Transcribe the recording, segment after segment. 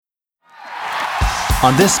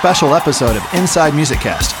On this special episode of Inside Music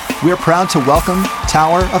Cast, we're proud to welcome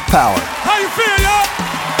Tower of Power. How you feel, y'all? Come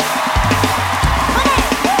on!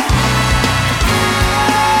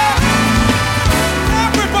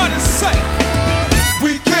 Everybody say,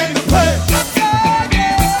 we came to play.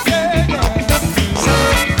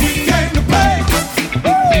 We came to play.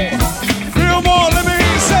 Feel more, let me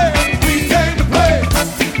hear you say, we came to play.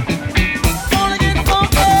 Gonna get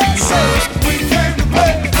funky, say, we came to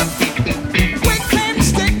play. We came to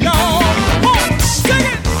stick, y'all. Come on, stick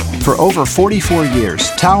it. For over 44 years,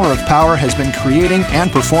 Tower of Power has been creating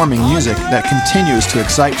and performing music that continues to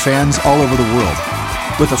excite fans all over the world.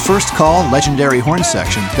 With a first call, legendary horn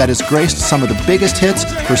section that has graced some of the biggest hits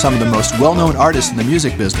for some of the most well-known artists in the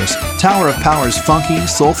music business, Tower of Power's funky,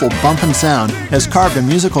 soulful bumpin' sound has carved a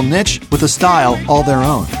musical niche with a style all their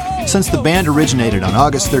own. Since the band originated on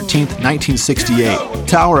August 13, 1968,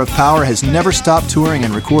 Tower of Power has never stopped touring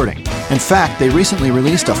and recording. In fact, they recently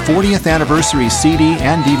released a 40th anniversary CD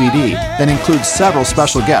and DVD that includes several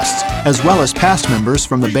special guests, as well as past members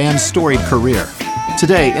from the band's storied career.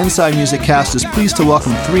 Today, Inside Music Cast is pleased to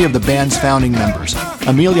welcome three of the band's founding members,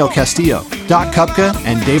 Emilio Castillo, Doc Kupka,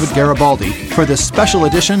 and David Garibaldi, for this special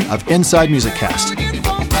edition of Inside Music Cast. We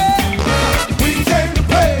came to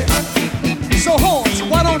play. So horns,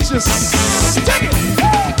 why don't you stick it?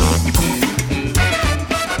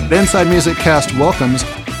 The Inside Music Cast welcomes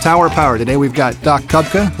Tower of Power. Today we've got Doc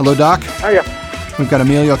Kupka. Hello, Doc. Hiya. We've got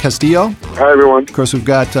Emilio Castillo. Hi, everyone. Of course, we've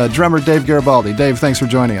got drummer Dave Garibaldi. Dave, thanks for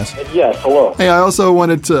joining us. Yes, hello. Hey, I also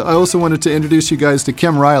wanted to introduce you guys to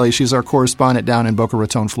Kim Riley. She's our correspondent down in Boca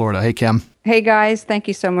Raton, Florida. Hey, Kim. Hey guys, thank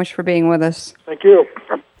you so much for being with us. Thank you.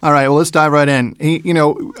 All right, well, let's dive right in.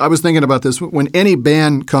 I was thinking about this. When any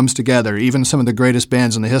band comes together, even some of the greatest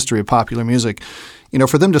bands in the history of popular music,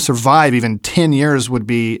 for them to survive even 10 years would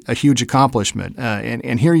be a huge accomplishment.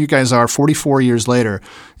 And here you guys are 44 years later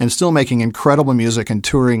and still making incredible music and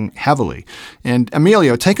touring heavily. And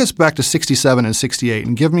Emilio, take us back to 67 and 68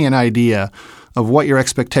 and give me an idea of what your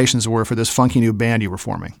expectations were for this funky new band you were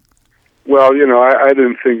forming. Well, I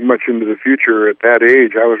didn't think much into the future at that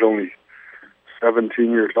age. I was only 17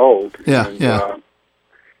 years old. Yeah, and, yeah.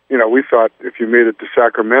 We thought if you made it to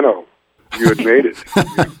Sacramento, you had made it.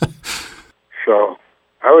 So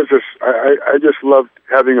I just loved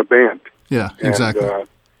having a band. Yeah, exactly. And,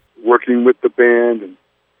 working with the band and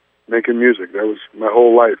making music. That was my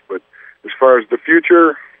whole life. But as far as the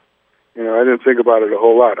future, I didn't think about it a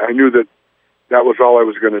whole lot. I knew that was all I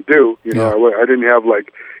was going to do. I didn't have a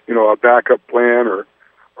backup plan or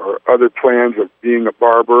other plans of being a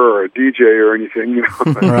barber or a DJ or anything.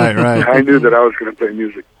 Right. I knew that I was going to play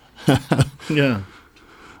music. Yeah.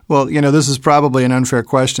 Well, this is probably an unfair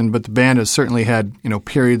question, but the band has certainly had,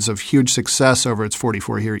 periods of huge success over its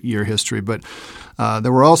 44-year history. But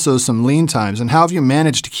there were also some lean times. And how have you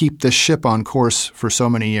managed to keep this ship on course for so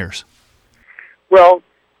many years? Well,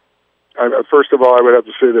 first of all, I would have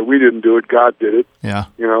to say that we didn't do it. God did it. Yeah.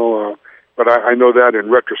 But I know that in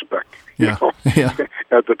retrospect. Yeah. Yeah.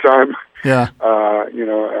 At the time, yeah.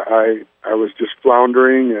 I was just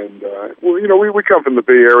floundering, and we come from the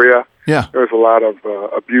Bay Area. Yeah. There was a lot of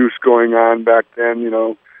abuse going on back then.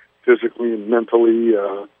 Physically and mentally,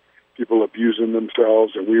 people abusing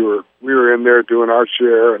themselves, and we were in there doing our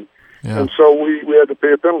share, and so we had to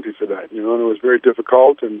pay a penalty for that. And it was very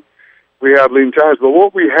difficult, and we had lean times. But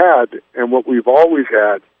what we had, and what we've always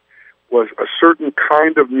had, was a certain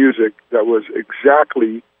kind of music that was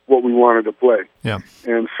exactly what we wanted to play. Yeah.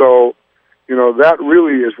 And so, that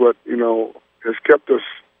really is what, has kept us,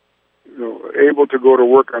 able to go to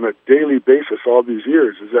work on a daily basis all these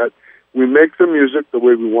years, is that we make the music the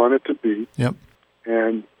way we want it to be. Yep.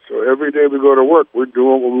 And so every day we go to work, we're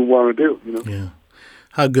doing what we want to do, Yeah.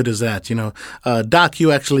 How good is that? Doc,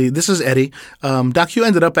 this is Eddie. Doc, you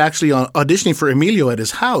ended up actually auditioning for Emilio at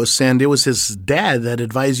his house, and it was his dad that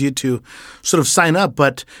advised you to sort of sign up.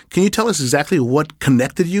 But can you tell us exactly what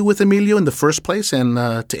connected you with Emilio in the first place and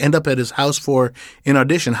to end up at his house for an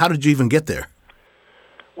audition? How did you even get there?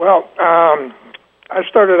 Well, I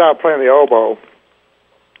started out playing the oboe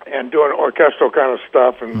and doing orchestral kind of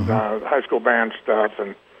stuff and high school band stuff,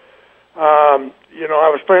 and I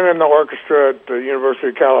was playing in the orchestra at the University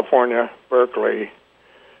of California, Berkeley,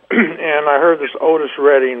 and I heard this Otis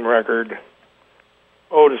Redding record,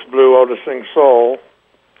 Otis Blue, Otis Sings Soul,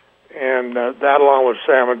 and that along with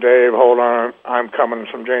Sam and Dave, Hold On, I'm Coming,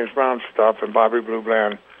 some James Brown stuff, and Bobby Blue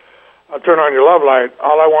Bland. Turn On Your Love Light.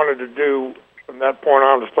 All I wanted to do from that point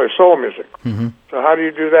on was play soul music. Mm-hmm. So how do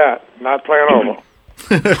you do that? Not playing oboe.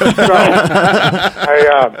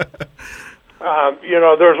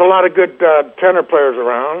 So there's a lot of good tenor players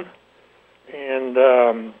around,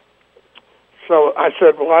 and so I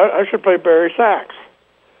said, well, I should play Barry sax.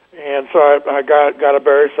 And so I got a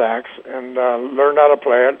Barry sax and learned how to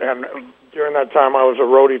play it. And during that time, I was a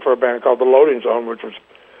roadie for a band called the Loading Zone, which was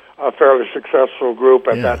a fairly successful group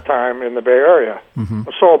at that time in the Bay Area.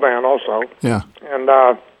 A soul band also. Yeah. And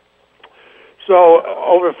so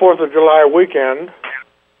over the 4th of July weekend,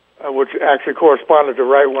 which actually corresponded to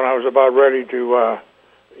right when I was about ready to,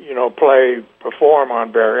 perform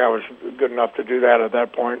on Barry. I was good enough to do that at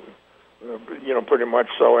that point, pretty much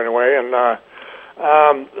so anyway. And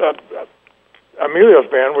Emilio's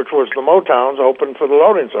band, which was the Motowns, opened for the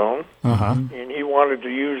Loading Zone, and he wanted to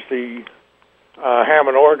use the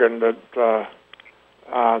Hammond organ that the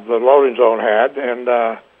Loading Zone had, and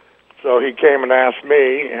so he came and asked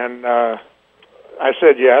me, and I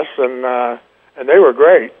said yes, and they were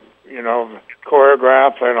great,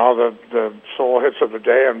 choreographed and all the soul hits of the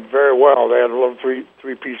day, and very well. They had a little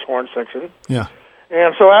three-piece horn section. Yeah.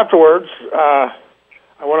 And so afterwards, I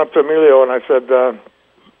went up to Emilio and I said,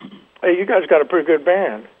 hey, you guys got a pretty good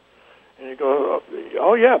band. And he goes,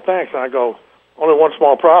 oh, yeah, thanks. And I go, only one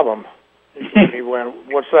small problem. He went,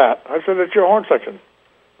 what's that? I said, it's your horn section.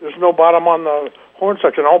 There's no bottom on the horn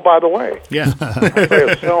section. Oh, by the way, Yeah. I play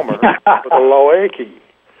a Selmer with a low A key.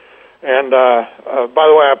 And by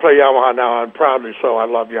the way, I play Yamaha now, and proudly so. I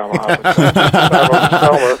love Yamaha.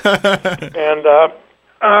 And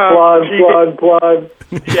plug.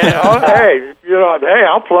 Yeah. Hey,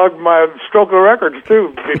 I'll plug my Stoker Records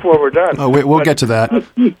too before we're done. Oh, we'll get to that.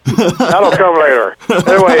 That'll come later.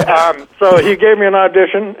 Anyway, so he gave me an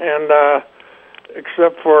audition, and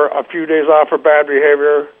except for a few days off for bad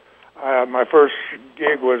behavior, my first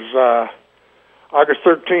gig was August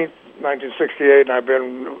 13th, 1968, and I've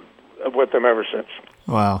been with them ever since.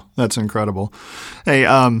 Wow, that's incredible. Hey,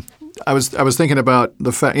 I was thinking about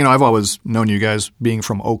the fact, I've always known you guys being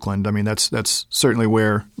from Oakland. I mean, that's certainly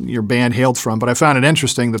where your band hailed from. But I found it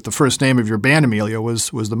interesting that the first name of your band, Emilio, was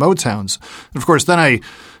the Motowns. And of course, then I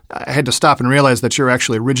had to stop and realize that you're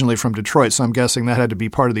actually originally from Detroit. So I'm guessing that had to be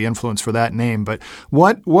part of the influence for that name. But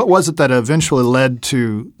what was it that eventually led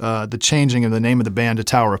to the changing of the name of the band to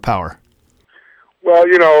Tower of Power? Well,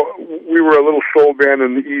 we were a little soul band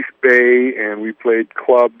in the East Bay, and we played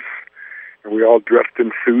clubs, and we all dressed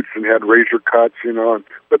in suits and had razor cuts,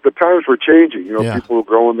 but the times were changing. People were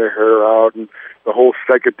growing their hair out, and the whole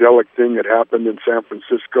psychedelic thing that happened in San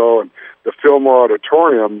Francisco, and the Fillmore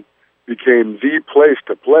Auditorium became the place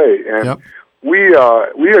to play. And we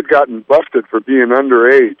had gotten busted for being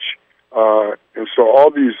underage, and so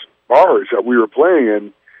all these bars that we were playing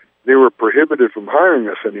in, they were prohibited from hiring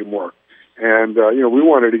us anymore. And, we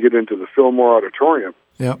wanted to get into the Fillmore Auditorium.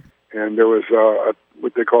 Yep. And there was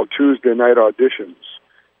what they call Tuesday night auditions.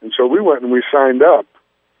 And so we went and we signed up.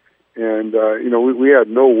 And, we had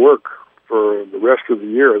no work for the rest of the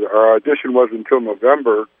year. Our audition wasn't until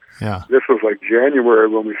November. Yeah. This was like January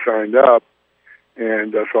when we signed up.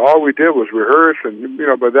 And so all we did was rehearse. And,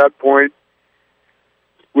 by that point,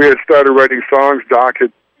 we had started writing songs. Doc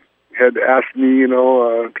had asked me,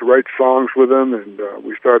 to write songs with him, and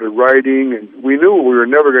we started writing, and we knew we were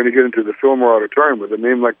never going to get into the Fillmore Auditorium with a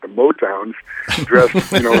name like the Motowns, dressed, in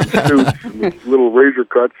suits and with little razor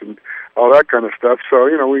cuts and all that kind of stuff. So,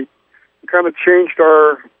 we kind of changed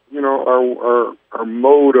our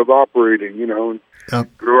mode of operating, and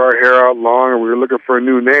grew our hair out long, and we were looking for a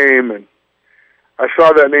new name, and I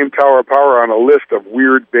saw that name Tower of Power on a list of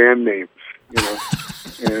weird band names,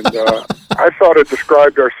 and I thought it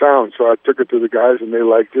described our sound, so I took it to the guys, and they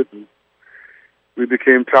liked it, and we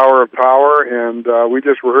became Tower of Power, and we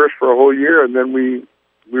just rehearsed for a whole year, and then we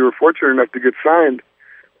were fortunate enough to get signed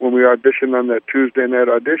when we auditioned on that Tuesday night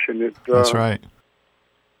audition. That's right.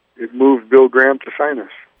 It moved Bill Graham to sign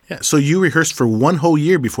us. Yeah, so you rehearsed for one whole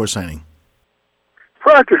year before signing?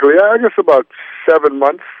 Practically, I guess about 7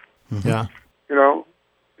 months. Mm-hmm. Yeah.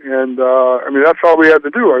 And that's all we had to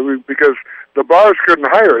do, because the bars couldn't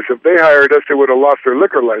hire us. If they hired us, they would have lost their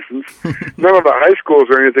liquor license. None of the high schools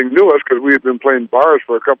or anything knew us because we had been playing bars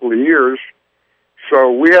for a couple of years.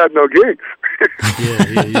 So we had no gigs.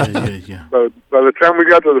 Yeah. But by the time we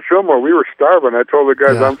got to the Fillmore, we were starving. I told the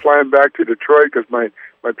guys, I'm flying back to Detroit because my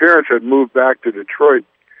parents had moved back to Detroit.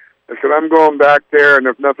 I said, I'm going back there, and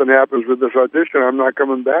if nothing happens with this audition, I'm not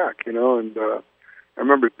coming back, And I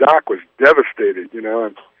remember Doc was devastated,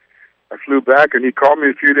 and I flew back, and he called me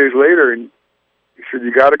a few days later, and he said,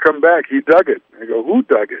 you got to come back. He dug it. I go, who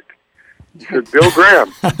dug it? He said, Bill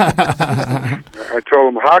Graham. I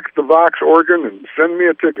told him, Hawks the Vox organ and send me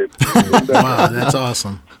a ticket. Wow, that's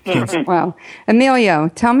awesome. Wow. Emilio,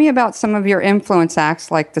 tell me about some of your influence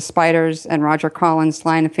acts like the Spiders and Roger Collins'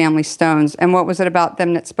 Sly and the Family Stones, and what was it about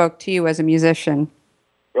them that spoke to you as a musician?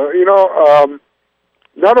 Well,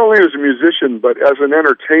 not only as a musician, but as an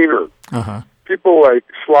entertainer. Uh-huh. People like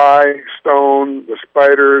Sly Stone, the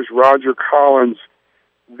Spiders, Roger Collins,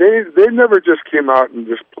 they never just came out and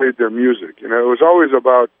just played their music. It was always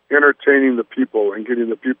about entertaining the people and getting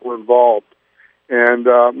the people involved. And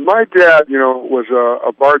my dad, was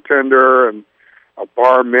a bartender and a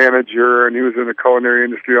bar manager, and he was in the culinary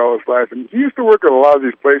industry all his life. And he used to work at a lot of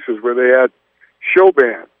these places where they had show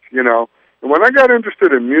bands, And when I got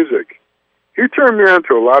interested in music, he turned me on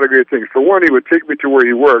to a lot of great things. For one, he would take me to where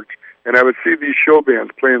he worked, and I would see these show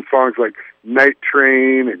bands playing songs like Night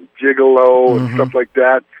Train and Gigolo and stuff like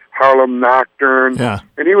that, Harlem Nocturne. Yeah.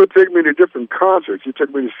 And he would take me to different concerts. He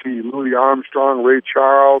took me to see Louis Armstrong, Ray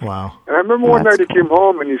Charles. Wow. And I remember one night he came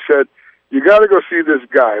home and he said, "You got to go see this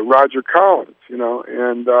guy, Roger Collins,"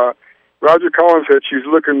 And Roger Collins said, "She's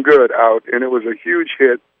Looking Good" out, and it was a huge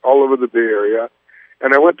hit all over the Bay Area.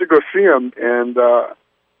 And I went to go see him, and,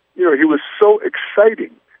 he was so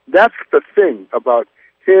exciting. That's the thing about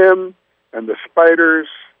him and the Spiders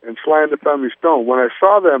and Sly and the Family Stone. When I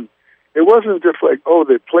saw them, it wasn't just like, oh,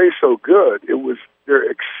 they play so good. They're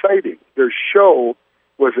exciting. Their show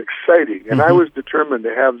was exciting, and I was determined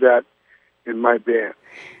to have that in my band.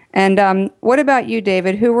 And what about you,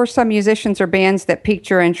 David? Who were some musicians or bands that piqued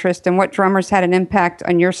your interest, and what drummers had an impact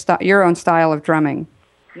on your own style of drumming?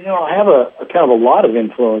 I have a kind of a lot of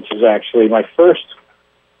influences, actually. My first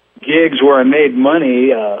gigs where I made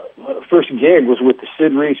money, first gig was with the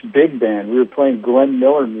Sid Reese Big Band. We were playing Glenn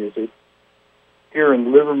Miller music here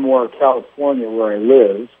in Livermore, California, where I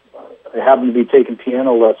live. I happened to be taking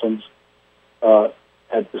piano lessons at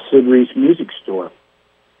the Sid Reese Music Store.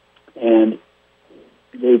 And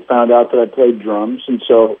they found out that I played drums, and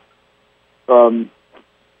so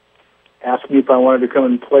asked me if I wanted to come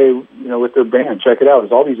and play, with their band, check it out. It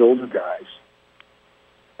was all these older guys.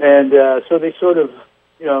 And so they sort of,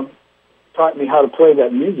 taught me how to play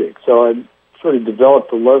that music. So I sort of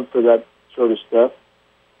developed a love for that sort of stuff.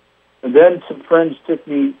 And then some friends took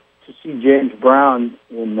me to see James Brown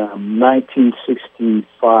in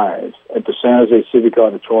 1965 at the San Jose Civic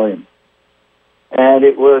Auditorium. And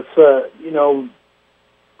it was,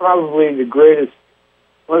 probably one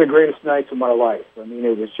of the greatest nights of my life. I mean,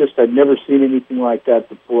 it was just, I'd never seen anything like that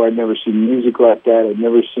before. I'd never seen music like that. I'd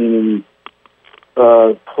never seen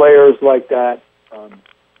any players like that.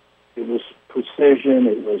 It was precision.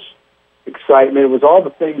 It was excitement. It was all the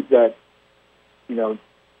things that,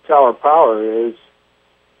 Tower Power is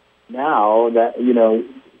now. That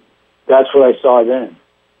that's what I saw then,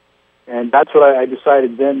 and that's what I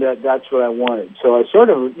decided then that's what I wanted. So I sort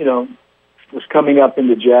of, was coming up in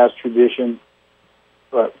the jazz tradition,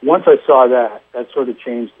 but once I saw that sort of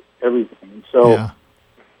changed everything. So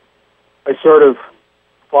I sort of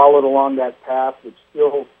followed along that path, but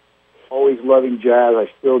still always loving jazz. I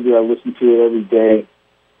still do. I listen to it every day.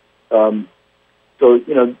 So,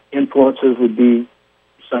 influences would be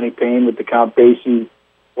Sonny Payne with the Count Basie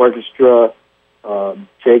Orchestra,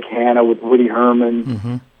 Jake Hanna with Woody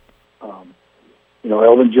Herman,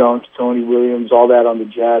 Elvin Jones, Tony Williams, all that on the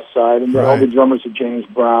jazz side. And then all the drummers of James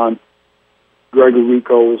Brown. Greg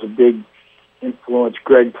Rico was a big influence.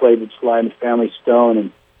 Greg played with Sly and the Family Stone,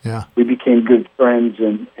 and we became good friends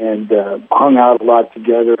and hung out a lot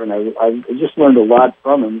together. And I just learned a lot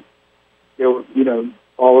from him. There were,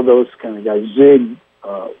 all of those kind of guys. Zig,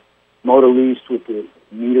 Motorleast with the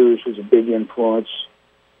Meters was a big influence.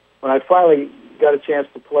 When I finally got a chance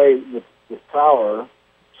to play with Tower,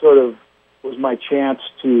 sort of was my chance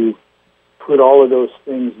to put all of those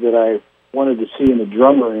things that I wanted to see in a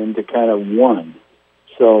drummer into kind of one.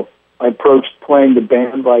 So I approached playing the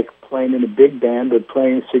band like playing in a big band, but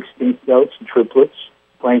playing 16th notes and triplets,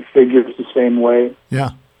 playing figures the same way.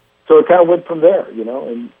 Yeah. So it kind of went from there,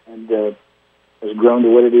 and has grown to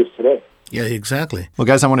what it is today. Yeah, exactly. Well,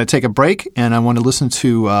 guys, I want to take a break, and I want to listen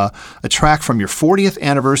to a track from your 40th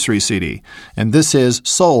anniversary CD. And this is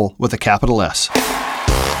Soul with a capital S.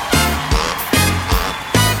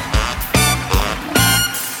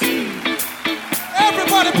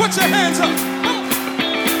 Everybody put your hands up.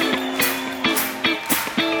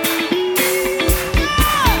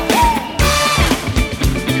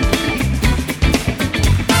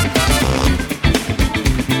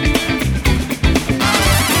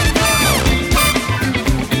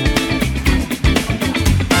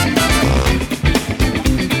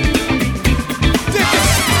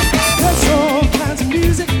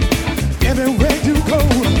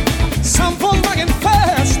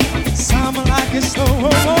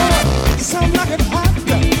 Some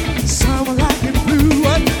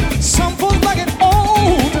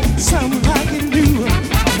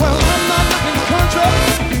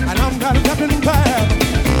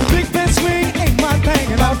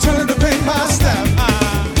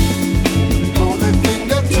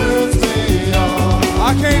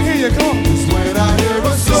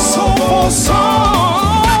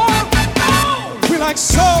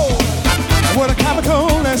with a capital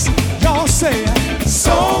S. Y'all say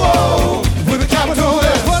soul with a capital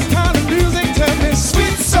S. What kind of music? Tell me.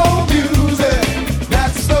 Sweet soul music.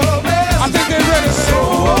 That's the best. I think they're ready.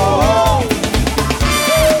 Soul.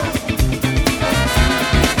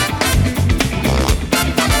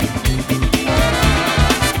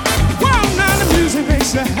 Well, now the music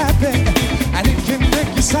makes you happy, and it can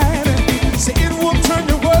make you sad. See, it will turn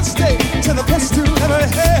your world state to the best you ever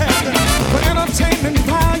had. For entertainment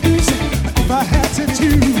values, if I had to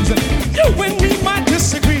choose, you and me might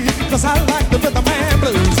disagree, cause I like the rhythm and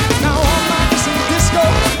blues. Now all night is in disco,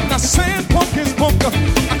 now sand punk is bunker.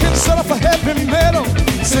 I can set up a heavy metal,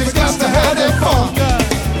 say we got to have that funk.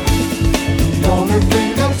 The only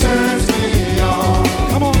thing that turns me on,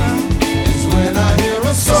 come on now, is when I hear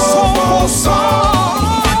a soul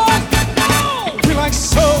song. We like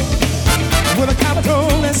soul with a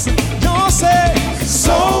capital S. Y'all say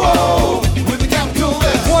soul with a capital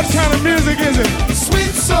S. What kind of music is it?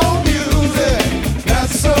 Sweet soul music.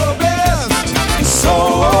 That's the best.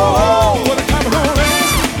 Soul with a capital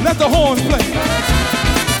S. Let the horns play.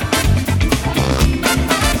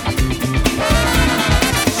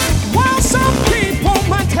 While some people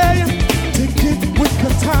might tell you to get with the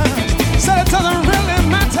times, said it doesn't really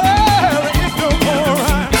matter if you're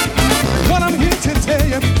alright. But I'm here to tell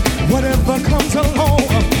you, whatever comes along,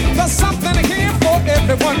 there's something here for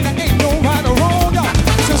everyone. There ain't no right or wrong, y'all.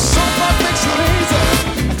 So someone makes you lazy,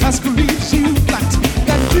 classical leaves you flat.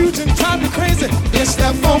 That fusion drives me crazy. It's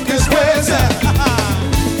that funk is crazy.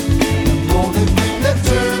 The only thing that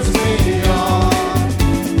turns me on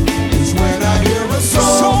is when I hear a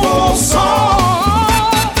soul song.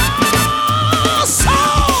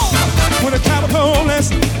 Soul with a capital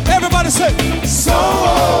S. Everybody say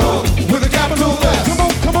soul with a capital S. Come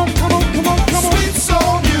on, come on, come on, come on, come on. Sweet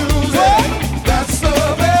soul music, that's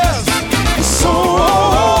the best.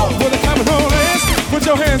 Soul with a capital S. Put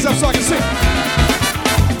your hands up so I can see.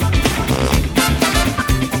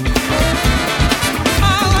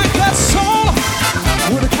 I like that soul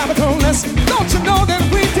with a capital S. Don't you know that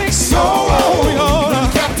we dig soul with a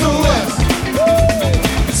capital S?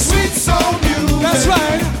 Woo. Sweet soul music, that's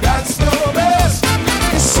right. That's the best.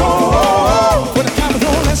 Soul with a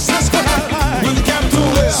capital S. That's what I like. With a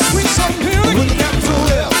capital S. Sweet soul music with a capital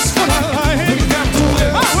S. That's what I like. With a capital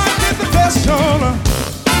S. I like it the best, y'all.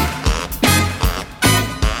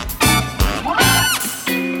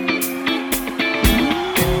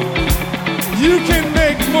 You can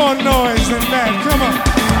make more noise than that. Come on.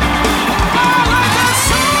 I like that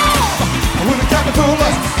soul with a capital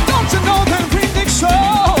S. Don't you know that we dig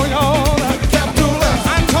soul, y'all? With a capital S.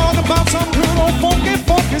 I'm talking about some good old funky,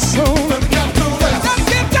 funky soul. With a capital S. Let's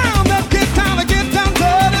get down,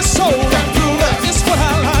 dirty soul. With a capital S. It's what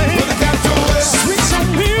I like. With a capital S. Sweet soul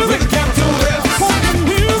music. With a capital S. Funky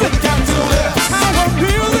music. With a capital S. Power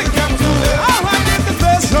music. With a capital S. I like it the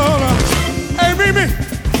best, y'all. Hey, Mimi.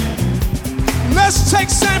 Let's take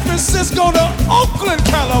San Francisco to Oakland,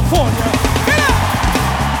 California. Get up!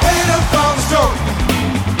 Ain't a found stroke.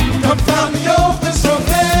 Come found the open stroke.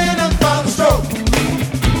 Ain't a found stroke.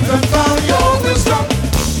 Come found the open stroke.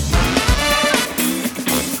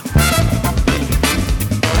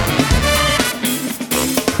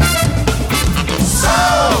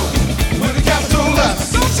 Soul with a capital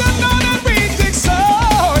S. Don't you know that we dig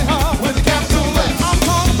soul, y'all? With a capital S. I'm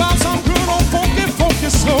talking about some good old funky, funky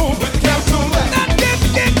soul. With a capital S. That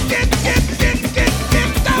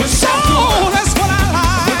soul, that's what I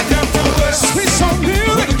like. With a capital S. Sweet soul music.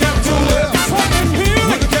 With a capital S. Funky music.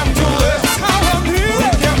 With a capital S. Power music.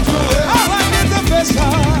 With a capital S. I like it the best,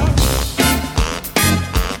 y'all.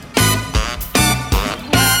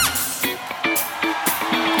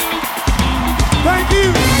 Thank you.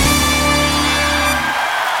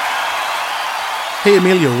 Hey,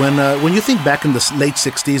 Emilio, when you think back in the late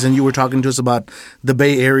 60s and you were talking to us about the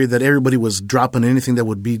Bay Area, that everybody was dropping anything that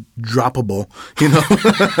would be droppable, you know,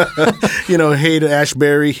 you know,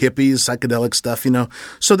 Haight-Ashbury, hippies, psychedelic stuff, you know.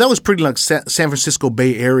 So that was pretty like San Francisco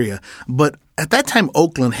Bay Area. But at that time,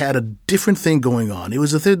 Oakland had a different thing going on. It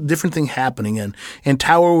was a different thing happening, and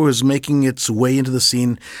Tower was making its way into the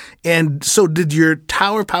scene. And so did your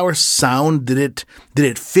Tower Power sound, did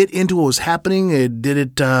it fit into what was happening?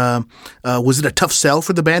 Was it a tough sell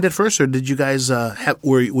for the band at first, or did you guys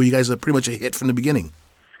were you guys pretty much a hit from the beginning?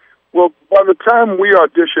 Well, by the time we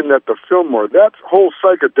auditioned at the Fillmore, that whole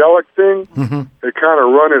psychedelic thing had kind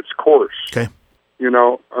of run its course. Okay. You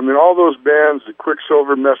know, I mean, all those bands, the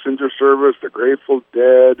Quicksilver Messenger Service, the Grateful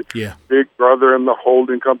Dead, Big Brother and the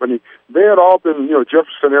Holding Company, they had all been, you know,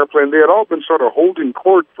 Jefferson Airplane, they had all been sort of holding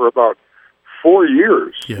court for about 4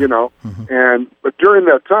 years, you know. But during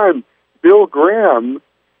that time, Bill Graham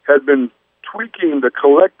had been tweaking the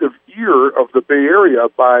collective ear of the Bay Area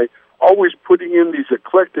by always putting in these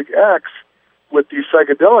eclectic acts with these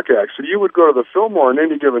psychedelic acts. So you would go to the Fillmore on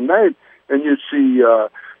any given night, and you'd see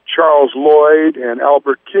Charles Lloyd and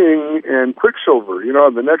Albert King and Quicksilver. You know,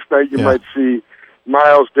 and the next night you might see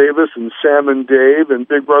Miles Davis and Sam and Dave and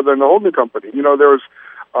Big Brother and the Holding Company. You know, there was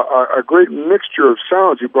a great mixture of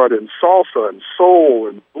sounds. You brought in salsa and soul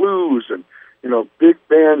and blues and, you know, big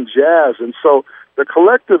band jazz. And so the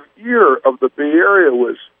collective ear of the Bay Area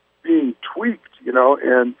was being tweaked, you know,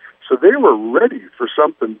 and so they were ready for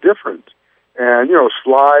something different. And, you know,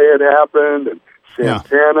 Sly had happened and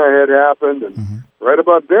Santana had happened. And right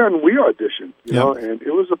about then we auditioned, you know, and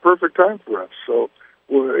it was a perfect time for us. So,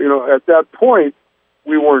 you know, at that point,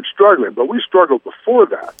 we weren't struggling, but we struggled before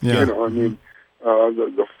that. You know, I mean,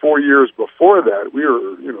 the 4 years before that, we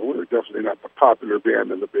were definitely not the popular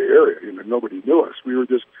band in the Bay Area. You know, nobody knew us. We were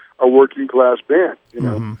just a working class band. You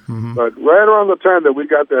know, but right around the time that we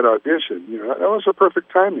got that audition, you know, that was a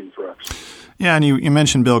perfect timing for us. Yeah, and you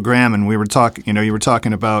mentioned Bill Graham, and we were talking. You know, you were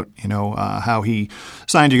talking about how he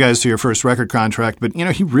signed you guys to your first record contract, but you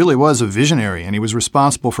know, he really was a visionary, and he was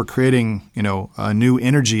responsible for creating a new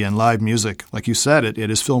energy in live music, like you said, at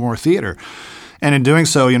his Fillmore Theater. And in doing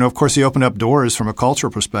so, you know, of course, he opened up doors from a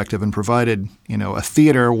cultural perspective and provided, you know, a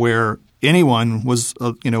theater where anyone was,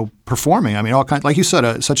 performing. I mean, all kinds, like you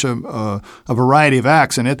said, such a variety of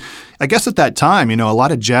acts. And I guess at that time, you know, a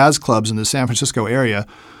lot of jazz clubs in the San Francisco area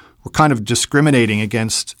were kind of discriminating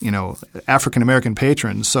against, you know, African American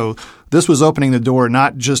patrons. So this was opening the door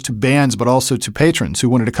not just to bands, but also to patrons who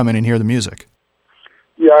wanted to come in and hear the music.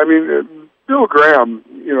 Yeah, I mean, Bill Graham,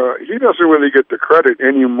 you know, he doesn't really get the credit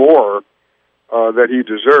anymore that he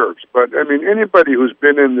deserves. But, I mean, anybody who's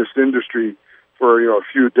been in this industry for, you know, a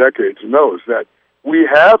few decades knows that we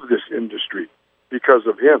have this industry because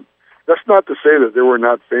of him. That's not to say that there were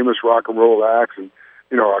not famous rock and roll acts and,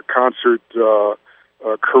 you know, a concert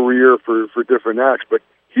career for different acts, but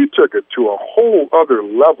he took it to a whole other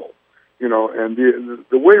level, you know, and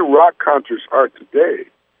the way rock concerts are today,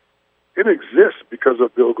 it exists because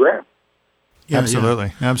of Bill Graham. Yeah,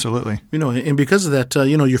 absolutely. You know, and because of that,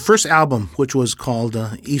 you know, your first album, which was called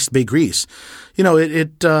East Bay Grease, you know,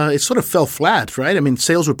 it sort of fell flat, right? I mean,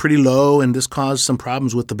 sales were pretty low, and this caused some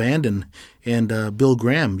problems with the band and Bill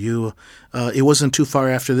Graham. It wasn't too far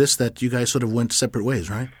after this that you guys sort of went separate ways,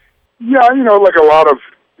 right? Yeah, you know, like a lot of,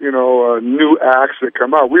 you know, new acts that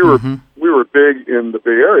come out. We were big in the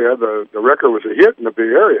Bay Area. The record was a hit in the Bay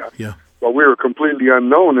Area. Yeah. But we were completely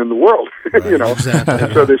unknown in the world, right, you know. Exactly.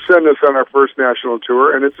 And so they send us on our first national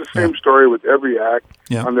tour, and it's the same story with every act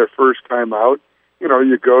on their first time out. You know,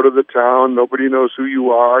 you go to the town, nobody knows who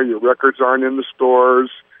you are, your records aren't in the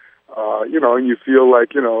stores, you know, and you feel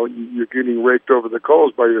like, you know, you're getting raked over the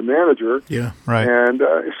coals by your manager. Yeah, right. And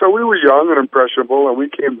so we were young and impressionable, and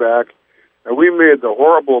we came back, and we made the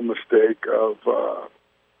horrible mistake of,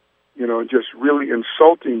 you know, just really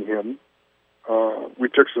insulting him. We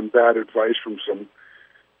took some bad advice from some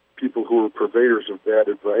people who were purveyors of bad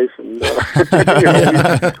advice, and you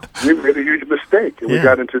know, we made a huge mistake. And we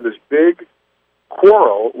got into this big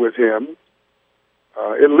quarrel with him.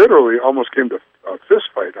 It literally almost came to a fist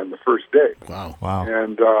fight on the first day. Wow.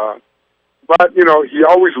 And but you know, he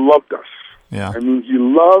always loved us. Yeah. I mean, he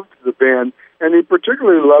loved the band, and he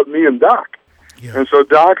particularly loved me and Doc. Yeah. And so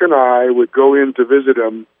Doc and I would go in to visit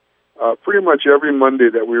him pretty much every Monday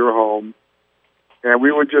that we were home. And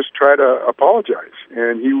we would just try to apologize.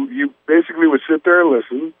 And he basically would sit there and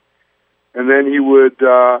listen. And then he would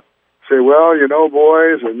say, well, you know,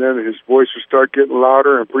 boys. And then his voice would start getting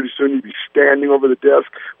louder. And pretty soon he'd be standing over the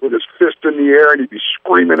desk with his fist in the air. And he'd be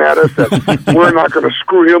screaming at us that we're not going to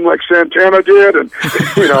screw him like Santana did. And,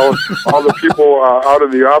 you know, all the people out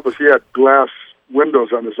in the office, he had glass windows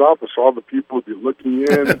on his office. All the people would be looking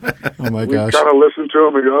in. Oh, my We'd gosh. kind of listen to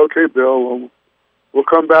him and go, okay, Bill, we'll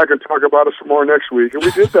come back and talk about it some more next week. And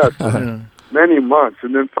we did that for many months.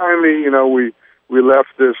 And then finally, you know, we left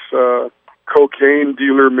this cocaine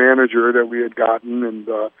dealer manager that we had gotten, and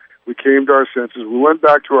we came to our senses. We went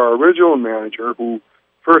back to our original manager, who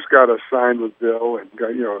first got us signed with Bill and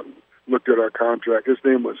got, you know, looked at our contract. His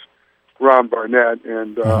name was Ron Barnett.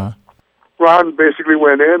 And Ron basically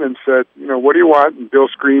went in and said, you know, what do you want? And Bill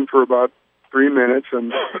screamed for about 3 minutes,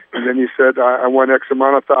 and then he said, I want X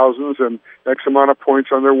amount of thousands and X amount of points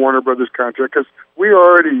on their Warner Brothers contract, because we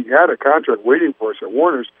already had a contract waiting for us at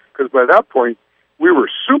Warner's, because by that point, we were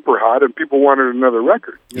super hot and people wanted another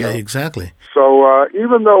record. Yeah, exactly. So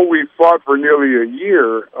even though we fought for nearly a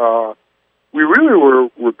year, we really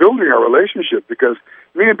were building our relationship, because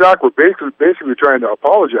me and Doc were basically trying to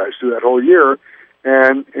apologize through that whole year,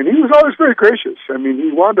 And he was always very gracious. I mean,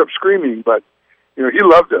 he wound up screaming, but, you know, he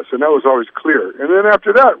loved us, and that was always clear. And then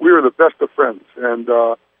after that, we were the best of friends. And,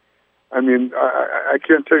 I mean, I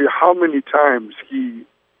can't tell you how many times he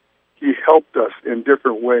helped us in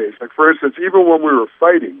different ways. Like, for instance, even when we were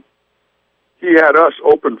fighting, he had us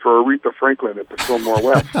open for Aretha Franklin at the Fillmore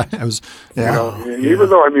West. You know, even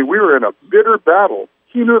though, I mean, we were in a bitter battle,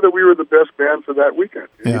 he knew that we were the best band for that weekend.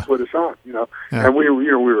 And he put us on, you know. Yeah. And we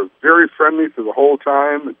were very friendly through the whole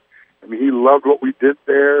time. And, I mean, he loved what we did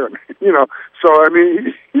there. And, you know, so, I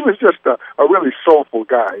mean, he was just a really soulful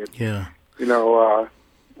guy. And, you know,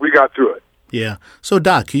 we got through it. Yeah. So,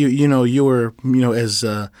 Doc, you were, as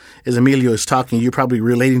Emilio is talking, you're probably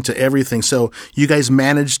relating to everything. So you guys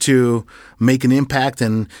managed to make an impact.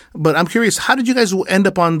 But I'm curious, how did you guys end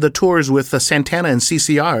up on the tours with Santana and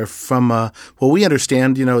CCR? From what we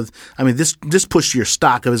understand, I mean, this pushed your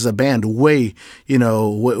stock as a band way,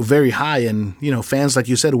 very high. And, fans, like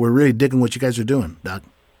you said, were really digging what you guys are doing, Doc.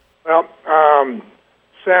 Well,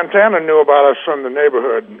 Santana knew about us from the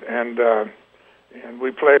neighborhood, and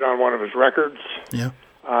we played on one of his records. Yeah.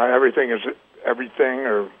 Everything is Everything,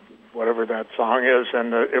 or whatever that song is,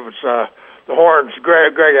 and it was the horns.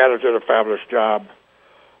 Greg did a fabulous job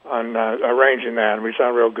on arranging that, and we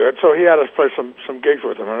sound real good. So he had us play some gigs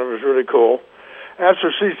with him, and it was really cool. As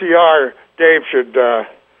for CCR, Dave should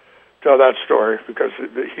tell that story, because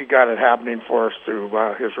he got it happening for us through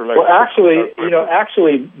his relationship. Well,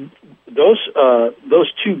 actually,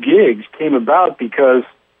 those two gigs came about because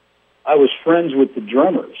I was friends with the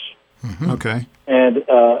drummers. Mm-hmm. Okay. And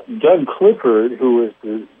Doug Clifford, who was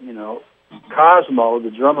the, Cosmo, the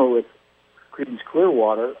drummer with Creedence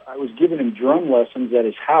Clearwater, I was giving him drum lessons at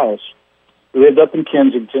his house. We lived up in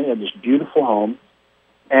Kensington, had this beautiful home,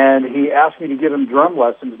 and he asked me to give him drum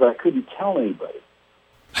lessons, but I couldn't tell anybody.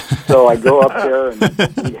 So I'd go up there, and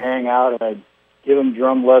we'd hang out, and I'd give him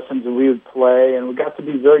drum lessons, and we would play, and we got to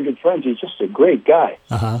be very good friends. He's just a great guy.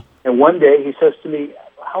 Uh-huh. And one day he says to me,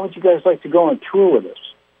 "How would you guys like to go on tour with us?"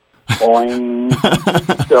 Boing.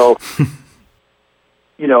 So,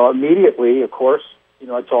 immediately, of course, I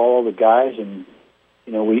told all the guys, and,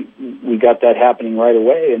 we got that happening right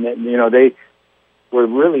away. And then, they were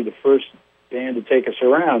really the first band to take us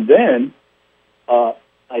around. Then I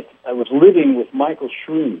was living with Michael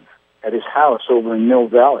Shreve at his house over in Mill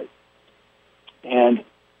Valley. And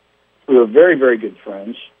we were very, very good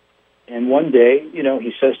friends. And one day,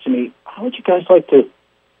 he says to me, "How would you guys like to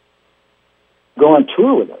go on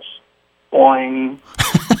tour with us?" Boing.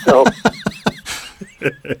 So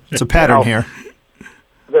it's a pattern here.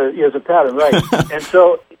 There's a pattern, right? And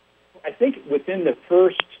so I think within the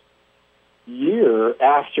first year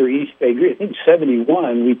after East Bay Green, I think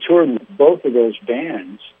 1971, we toured with both of those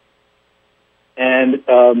bands, and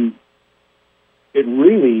it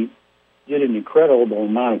really did an incredible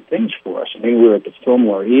amount of things for us. I mean, we were at the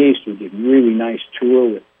Fillmore East. We did a really nice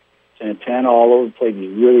tour with Santana all over, played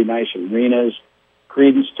these really nice arenas.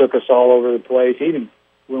 Creedence took us all over the place. Even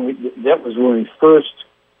that was when we first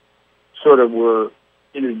sort of were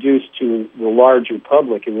introduced to the larger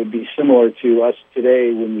public. It would be similar to us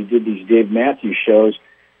today when we did these Dave Matthews shows.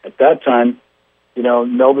 At that time,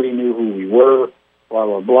 nobody knew who we were, blah,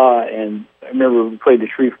 blah, blah. And I remember we played the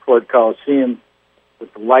Shreveport Coliseum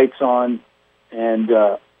with the lights on, and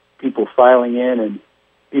people filing in, and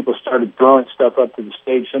people started throwing stuff up to the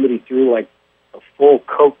stage. Somebody threw like a full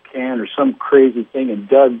Coke can or some crazy thing, and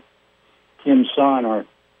Doug Kim Son, our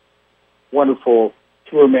wonderful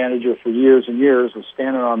tour manager for years and years, was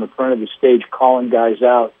standing on the front of the stage calling guys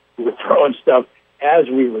out who were throwing stuff as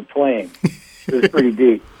we were playing. It was pretty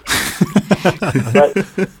deep. But,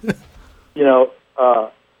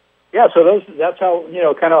 so that's how,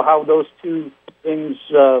 kind of how those two things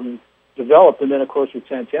developed. And then, of course, with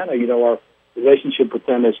Santana, our relationship with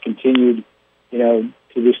them has continued,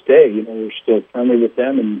 to this day. We're still friendly with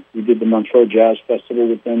them, and we did the Montreux Jazz Festival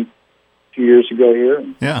with them 2 years ago here.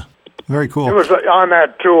 Yeah, very cool. It was on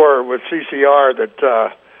that tour with CCR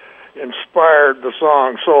that inspired the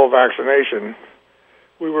song Soul Vaccination.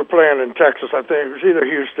 We were playing in Texas, I think it was either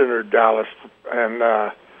Houston or Dallas, and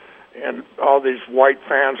all these white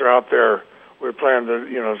fans are out there. We were playing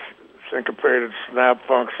the, syncopated snap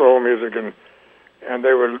funk soul music, and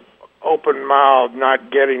they were open-mouthed, not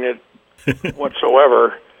getting it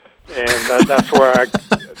whatsoever, and that's where I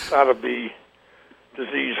thought of the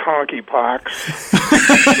disease honky-pox,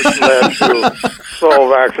 which led to Soul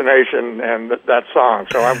Vaccination and that song.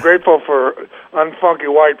 So I'm grateful for unfunky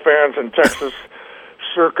white fans in Texas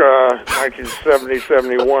circa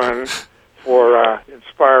 1970-71 for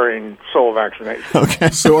inspiring Soul Vaccination.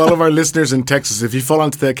 Okay, so all of our listeners in Texas, if you fall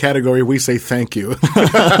into that category, we say thank you.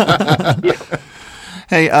 Yeah.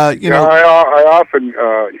 Hey, I often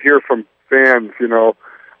hear from fans,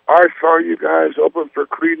 I saw you guys open for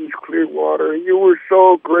Creedence Clearwater, and you were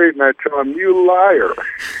so great. And I tell them, you liar.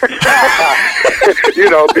 Because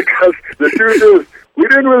the truth is, we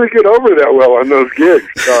didn't really get over that well on those gigs.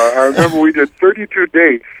 I remember we did 32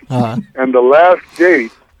 dates, and the last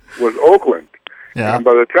date was Oakland. Yeah. And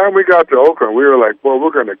by the time we got to Oakland, we were like, well,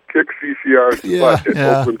 we're going to kick CCR's butt at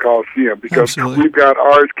Oakland Coliseum because we've got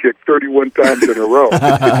ours kicked 31 times in a row.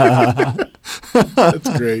 That's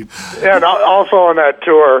great. And also on that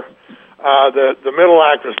tour, the middle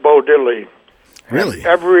act was Bo Diddley. Really?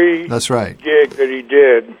 Every That's right. gig that he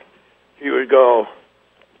did, he would go,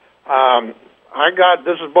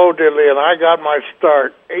 this is Bo Diddley, and I got my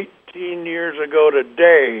start 18 years ago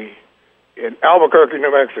today in Albuquerque,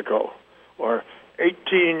 New Mexico, or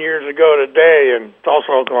 18 years ago today in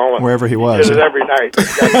Tulsa, Oklahoma. Wherever he was. He did it every night. He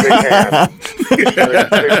got a big hand. He got a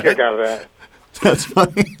big kick out of that. That's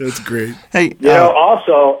funny. That's great. Hey,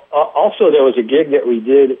 also there was a gig that we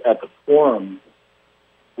did at the Forum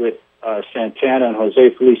with Santana and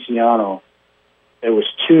Jose Feliciano. It was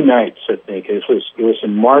 2 nights, I think. It was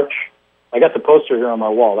in March. I got the poster here on my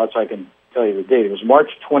wall. That's how I can tell you the date. It was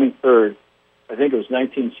March 23rd. I think it was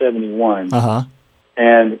 1971.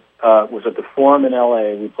 And it was at the Forum in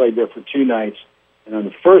L.A. We played there for 2 nights. And on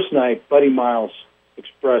the first night, Buddy Miles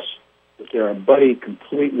Express was there, and Buddy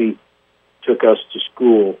completely took us to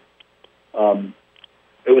school.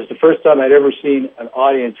 It was the first time I'd ever seen an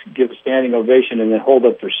audience give a standing ovation and then hold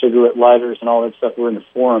up their cigarette lighters and all that stuff. We were in the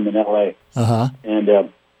Forum in L.A. And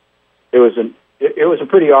it was a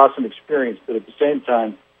pretty awesome experience, but at the same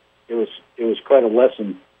time, it was quite a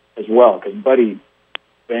lesson as well, because Buddy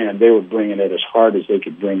band, they were bringing it as hard as they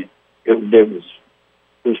could bring it. It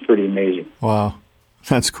was pretty amazing. Wow,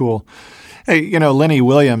 that's cool. Hey, Lenny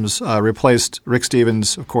Williams replaced Rick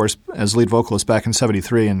Stevens, of course, as lead vocalist back in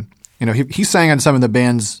 '73, and he sang on some of the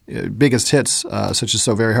band's biggest hits, such as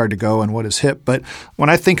 "So Very Hard to Go" and "What Is Hip." But when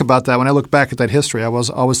I think about that, when I look back at that history, I was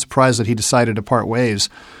always surprised that he decided to part ways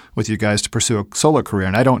with you guys to pursue a solo career.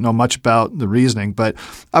 And I don't know much about the reasoning, but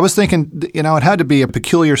I was thinking, it had to be a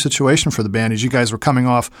peculiar situation for the band as you guys were coming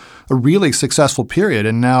off a really successful period,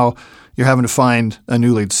 and now you're having to find a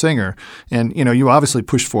new lead singer. And, you obviously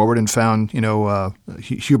pushed forward and found,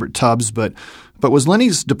 Hubert Tubbs, but was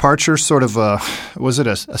Lenny's departure sort of was it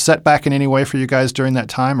a setback in any way for you guys during that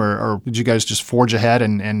time, or did you guys just forge ahead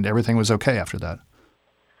and everything was okay after that?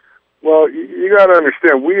 Well, you got to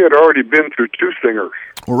understand, we had already been through 2 singers.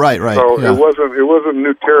 Well, right. So yeah. it wasn't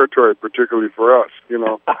new territory, particularly for us,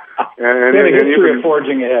 And history of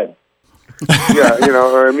forging ahead. Yeah,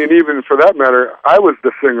 even for that matter, I was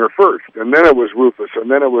the singer first, and then it was Rufus, and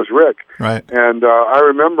then it was Rick. Right. And I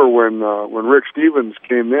remember when Rick Stevens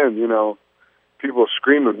came in, people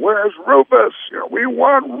screaming, "Where's Rufus? We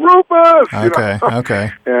want Rufus!" Okay.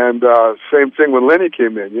 And same thing when Lenny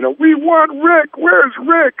came in. We want Rick. Where's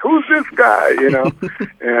Rick? Who's this guy?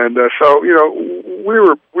 And so we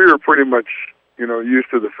were pretty much used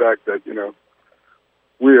to the fact that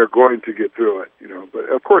we are going to get through it. But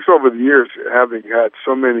of course, over the years, having had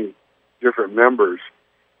so many different members,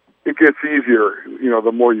 it gets easier.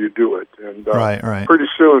 The more you do it, and right. Pretty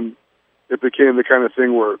soon, it became the kind of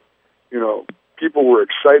thing where people were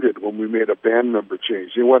excited when we made a band member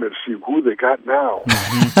change. They wanted to see who they got now.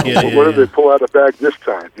 What did they pull out of the bag this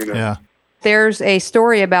time? Yeah. There's a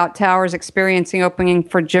story about Towers experiencing opening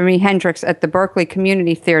for Jimi Hendrix at the Berkeley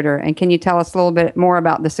Community Theater. And can you tell us a little bit more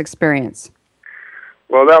about this experience?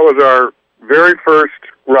 Well, that was our very first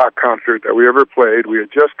rock concert that we ever played. We had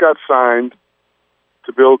just got signed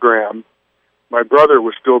to Bill Graham. My brother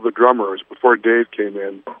was still the drummer. It was before Dave came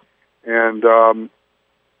in. And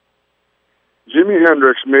Jimi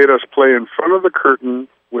Hendrix made us play in front of the curtain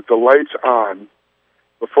with the lights on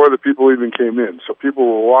before the people even came in. So people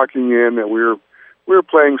were walking in, and we were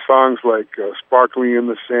playing songs like "Sparkling in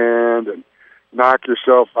the Sand" and "Knock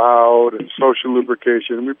Yourself Out" and "Social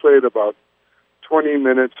Lubrication." We played about 20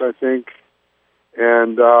 minutes, I think.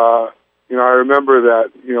 And I remember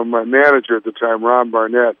that my manager at the time, Ron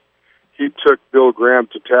Barnett, he took Bill Graham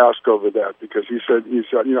to task over that because he said,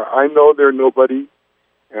 I know they're nobody.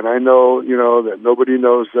 And I know, that nobody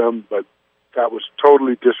knows them, but that was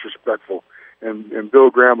totally disrespectful. And Bill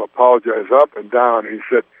Graham apologized up and down. And he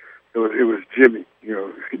said it was Jimmy.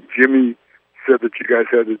 Jimmy said that you guys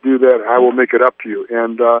had to do that. And I will make it up to you.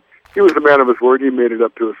 And he was a man of his word. He made it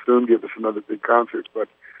up to us soon, gave us another big concert. But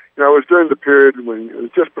it was during the period when it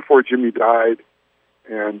was just before Jimmy died,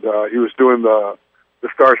 and he was doing the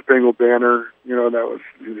Star Spangled Banner. That was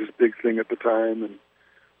his big thing at the time. And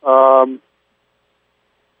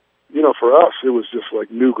for us, it was just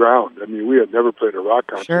like new ground. I mean, we had never played a rock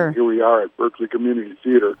concert. Sure. Here we are at Berkeley Community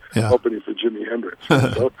Theater opening for Jimi Hendrix.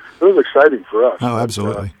 So it was exciting for us. Oh,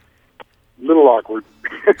 absolutely. A little awkward.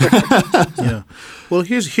 Yeah. Well,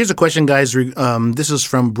 here's a question, guys. This is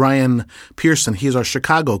from Brian Pearson. He's our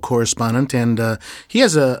Chicago correspondent, and he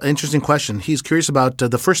has an interesting question. He's curious about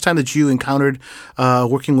the first time that you encountered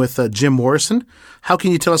working with Jim Morrison. How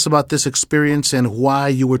can you tell us about this experience and why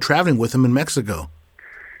you were traveling with him in Mexico?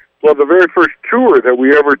 Well, the very first tour that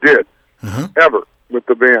we ever did, ever, with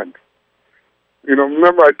the band.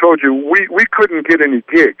 Remember I told you, we couldn't get any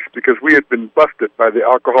gigs because we had been busted by the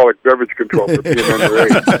Alcoholic Beverage Control for being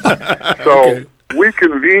underage. So we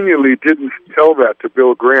conveniently didn't tell that to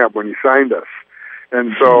Bill Graham when he signed us.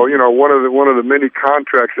 And so, one of the many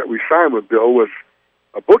contracts that we signed with Bill was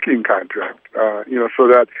a booking contract, so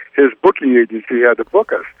that his booking agency had to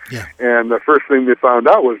book us. Yeah. And the first thing they found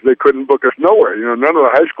out was they couldn't book us nowhere. None of the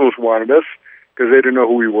high schools wanted us because they didn't know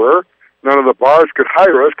who we were. None of the bars could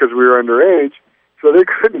hire us because we were underage, so they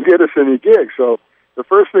couldn't get us any gigs. So the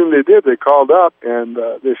first thing they did, they called up and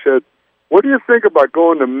they said, "What do you think about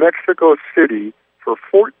going to Mexico City for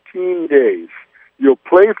 14 days? You'll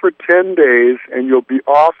play for 10 days and you'll be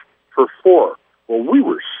off for 4. Well, we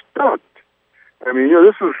were stunned. I mean,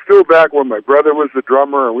 this was still back when my brother was the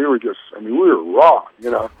drummer, and we were we were raw,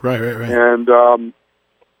 Right. And,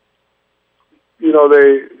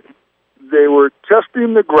 they were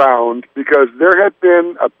testing the ground because there had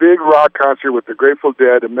been a big rock concert with the Grateful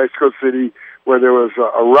Dead in Mexico City where there was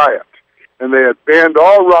a riot. And they had banned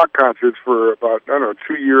all rock concerts for about,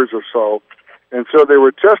 2 years or so. And so they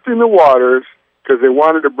were testing the waters because they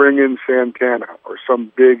wanted to bring in Santana or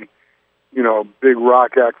some big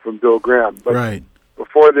rock act from Bill Graham. But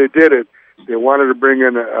before they did it, they wanted to bring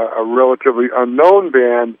in a relatively unknown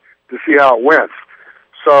band to see how it went.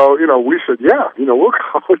 So, we said, we'll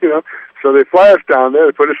go, So they fly us down there.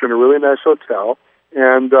 They put us in a really nice hotel.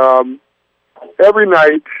 And every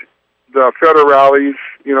night, the federales,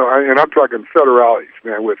 and I'm talking federales,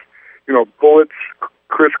 man, with, bullets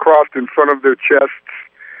crisscrossed in front of their chests,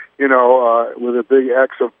 with a big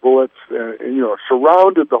X of bullets, and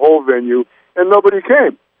surrounded the whole venue, and nobody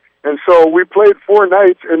came. And so we played 4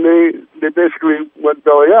 nights, and they basically went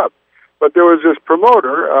belly up. But there was this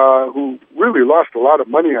promoter who really lost a lot of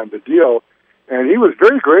money on the deal, and he was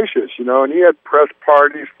very gracious, and he had press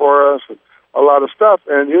parties for us and a lot of stuff.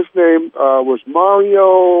 And his name was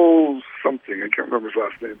Mario something. I can't remember his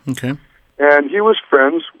last name. Okay. And he was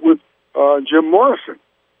friends with Jim Morrison.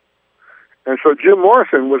 And so Jim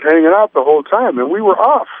Morrison was hanging out the whole time, and we were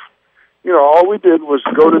off. All we did was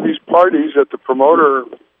go to these parties that the promoter,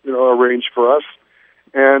 arranged for us.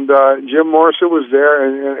 And Jim Morrison was there,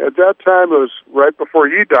 and at that time, it was right before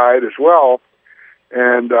he died as well.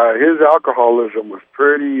 And his alcoholism was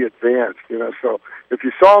pretty advanced, So if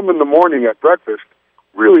you saw him in the morning at breakfast,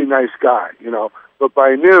 really nice guy, But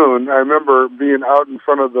by noon, I remember being out in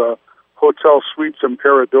front of the Hotel Suites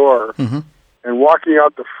Emperador and walking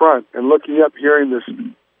out the front and looking up, hearing this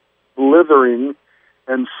blithering,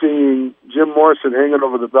 and seeing Jim Morrison hanging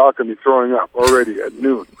over the balcony throwing up already at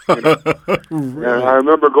noon. Right. And I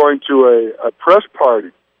remember going to a press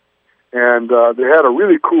party, and they had a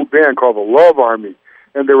really cool band called the Love Army,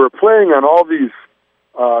 and they were playing on all these,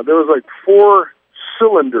 there was like 4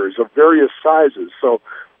 cylinders of various sizes. So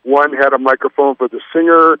one had a microphone for the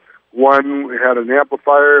singer, one had an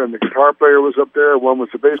amplifier, and the guitar player was up there, one was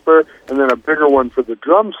the bass player, and then a bigger one for the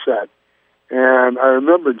drum set. And I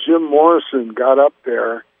remember Jim Morrison got up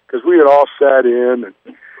there, because we had all sat in,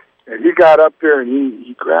 and he got up there and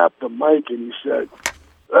he grabbed the mic and he said,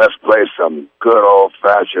 "Let's play some good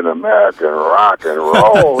old-fashioned American rock and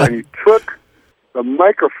roll." And he took the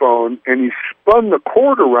microphone and he spun the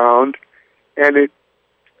cord around, and it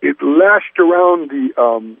lashed around the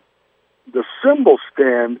cymbal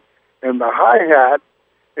stand and the hi-hat.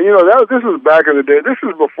 And, this was back in the day. This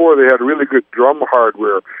was before they had really good drum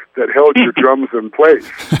hardware that held your drums in place,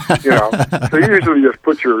 So you usually just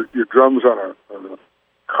put your drums on a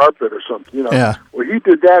carpet or something, Yeah. Well, he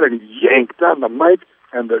did that, and he yanked on the mic,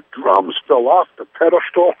 and the drums fell off the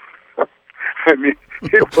pedestal. I mean,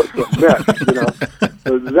 it was a mess,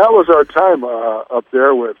 So that was our time up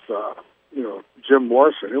there with, Jim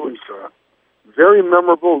Morrison. It was very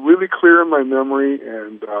memorable, really clear in my memory,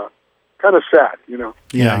 and kind of sad,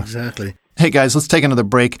 Yeah, exactly. Hey guys, let's take another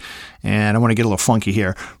break, and I want to get a little funky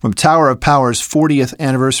here. From Tower of Power's 40th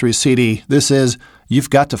anniversary CD, this is You've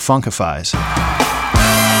Got to Funkifize. You've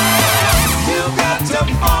got to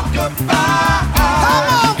funkifize. Come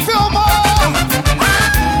on, Fillmore.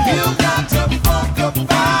 You've got to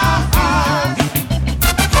funkifize.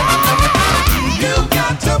 You've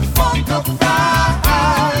got to funkifize.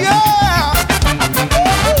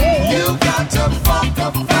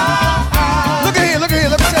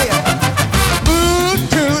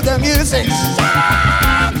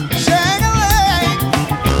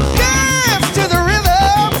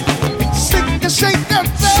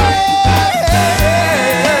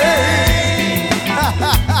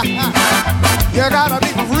 You gotta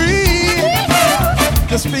be free.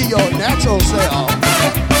 Just be your natural self.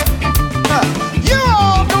 You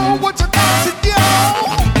all know what you got to do.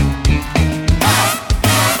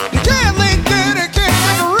 You can't lay good and can't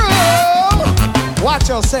take a room. Watch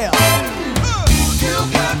yourself. You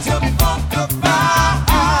got to funk the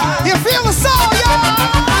vibe. You feel the soul, y'all.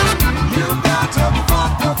 You got to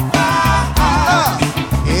funk the vibe.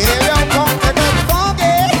 If you're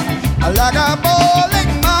funky, like a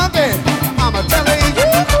bowling monkey, I'm telling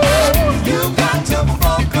you, you got to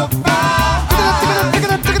funk the vibe.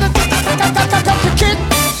 Kick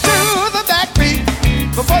to the backbeat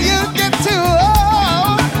before you get too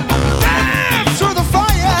old. Dance through the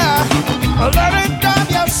fire, let it drive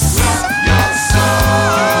your soul.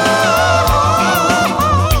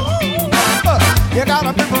 You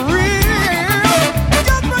gotta be for real.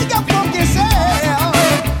 Just bring your funky self.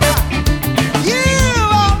 You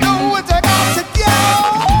all know what you got to do.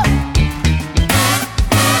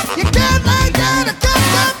 You can't lay down and catch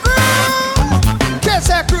that groove. Catch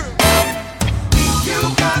that groove. You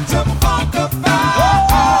got to funk the vibe.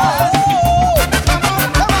 Come on,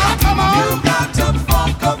 come on, come on. You got to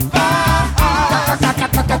funk the vibe.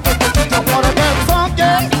 You wanna get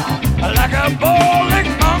funky like a bowling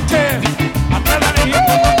monkey. I'm telling you,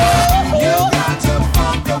 you got to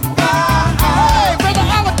funk the vibe. Hey, brother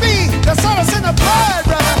Olive B, the sun is in the blood,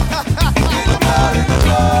 brother. In the blood, in the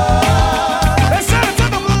blood. The sun is in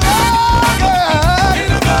the blood, yeah. In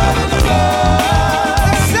the blood, in the blood.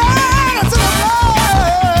 The sun is in the blood.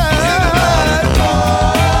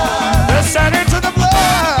 The sun is in the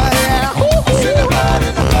blood, yeah. It's in the blood,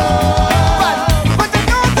 in the blood. But they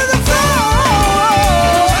go to the soul.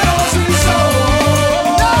 It's in the soul.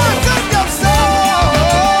 No, it's in your soul.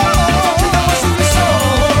 It's in the soul.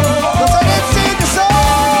 The sun is in the soul.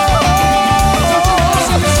 It's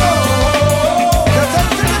in the soul. The sun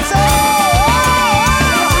is in the soul.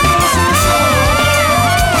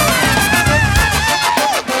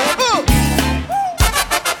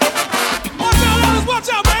 Watch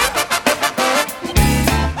out, man.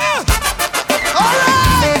 All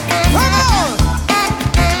right, come on.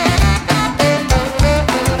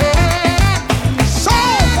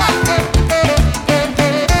 Soul fight.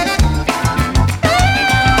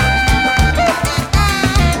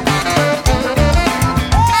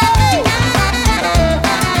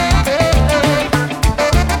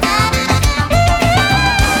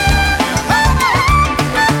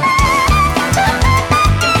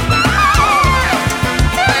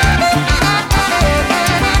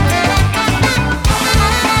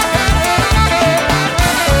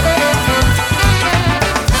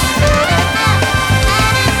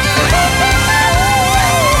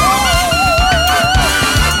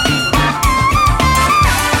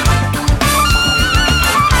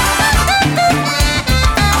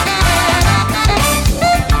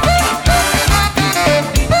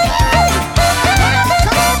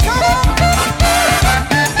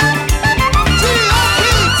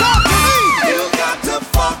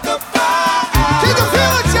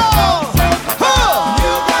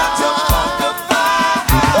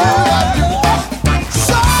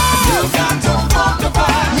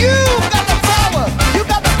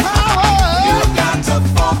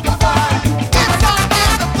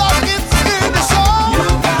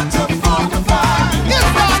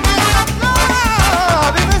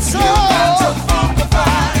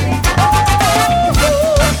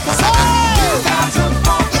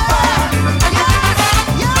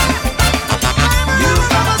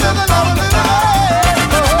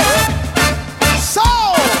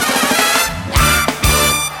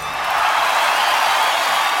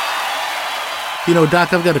 You know,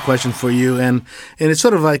 Doc, I've got a question for you, and it's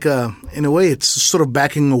sort of like, in a way, it's sort of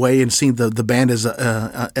backing away and seeing the band as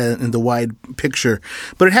in the wide picture.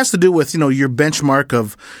 But it has to do with, your benchmark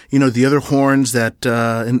of, the other horns that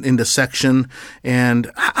in the section.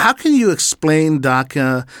 And how can you explain, Doc,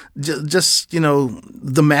 just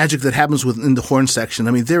the magic that happens within the horn section?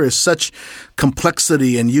 I mean, there is such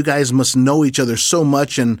complexity, and you guys must know each other so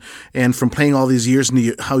much, and from playing all these years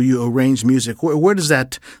and how you arrange music. Where does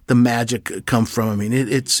the magic come from? I mean,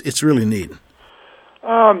 it's really neat.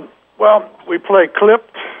 Well, we play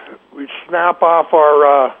clipped. We snap off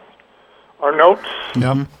our notes.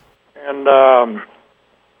 Yep. And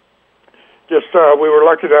we were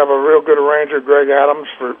lucky to have a real good arranger, Greg Adams,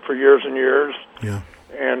 for years and years. Yeah.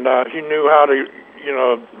 And he knew how to,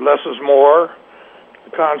 less is more,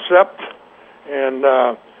 the concept, and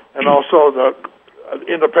also the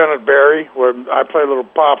independent Barry, where I play little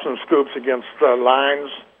pops and scoops against lines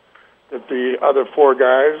that the other four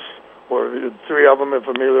guys, or three of them if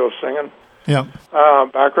Emilio's singing, yeah,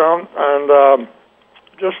 background, and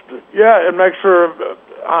it makes for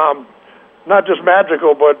not just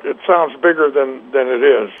magical, but it sounds bigger than it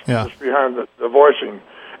is. Yeah. Just behind the voicing.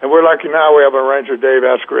 And we're lucky now we have an arranger, Dave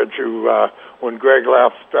Eskridge, who, when Greg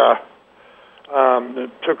left,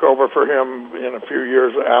 took over for him in a few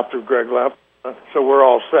years after Greg left. So we're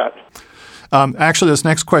all set. Actually, this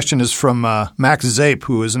next question is from Max Zape,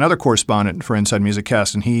 who is another correspondent for Inside Music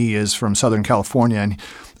Cast, and he is from Southern California. And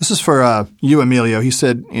this is for you, Emilio. He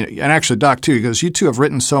said, and actually Doc too, he goes, you two have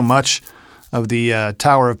written so much of the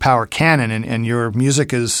Tower of Power canon, and your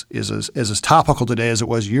music is as topical today as it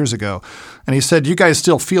was years ago. And he said you guys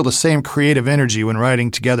still feel the same creative energy when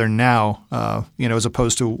writing together now, as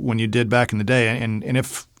opposed to when you did back in the day. And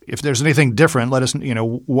if there's anything different, let us,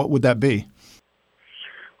 what would that be?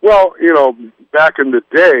 Well, back in the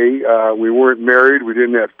day, we weren't married, we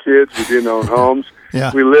didn't have kids, we didn't own homes.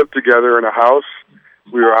 Yeah. We lived together in a house.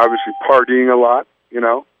 We were obviously partying a lot,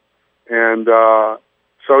 and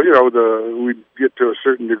so, we'd get to a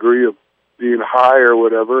certain degree of being high or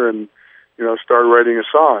whatever and, start writing a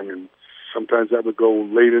song. And sometimes that would go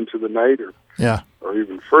late into the night or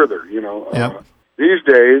even further, Yep. These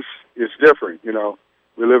days, it's different,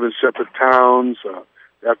 We live in separate towns.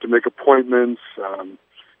 We have to make appointments.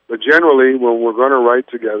 But generally, when we're going to write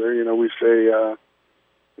together, we say,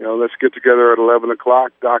 let's get together at 11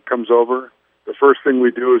 o'clock. Doc comes over. The first thing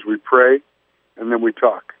we do is we pray, and then we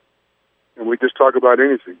talk. And we just talk about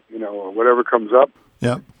anything, whatever comes up.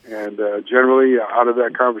 Yep. And generally, out of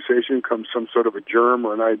that conversation comes some sort of a germ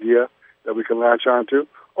or an idea that we can latch onto.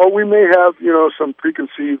 Or we may have, some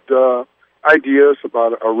preconceived ideas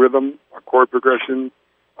about a rhythm, a chord progression,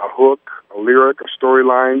 a hook, a lyric, a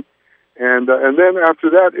storyline. And then after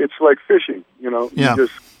that, it's like fishing, Yeah.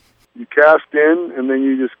 You cast in, and then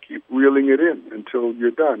you just keep reeling it in until you're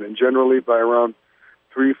done. And generally, by around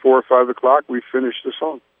 3, 4, 5 o'clock, we finish the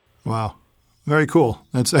song. Wow. Very cool.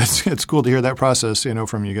 It's cool to hear that process,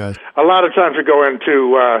 from you guys. A lot of times we go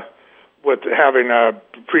into with having a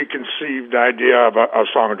preconceived idea of a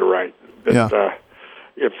song to write.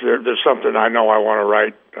 If there's something I know I want to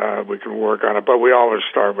write, we can work on it. But we always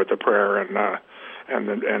start with the prayer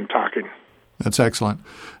and talking. That's excellent.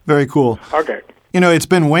 Very cool. Okay. It's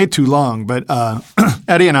been way too long, but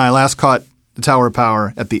Eddie and I last caught the Tower of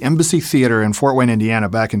Power at the Embassy Theater in Fort Wayne, Indiana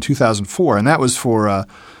back in 2004, and that was for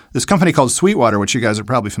this company called Sweetwater, which you guys are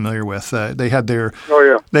probably familiar with. They had they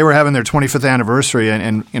were having their 25th anniversary,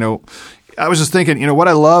 and I was just thinking, what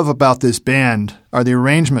I love about this band are the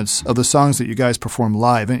arrangements of the songs that you guys perform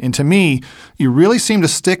live. And to me, you really seem to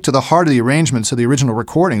stick to the heart of the arrangements of the original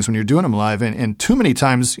recordings when you're doing them live. And too many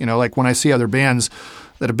times, like when I see other bands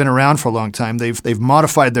that have been around for a long time, they've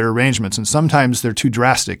modified their arrangements, and sometimes they're too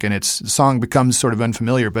drastic, and the song becomes sort of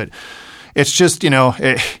unfamiliar. But it's just,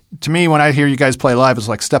 to me, when I hear you guys play live, it's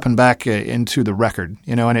like stepping back into the record,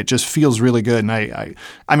 and it just feels really good. And I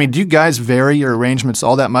mean, do you guys vary your arrangements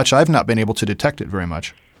all that much? I've not been able to detect it very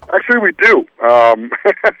much. Actually, we do.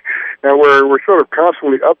 And we're sort of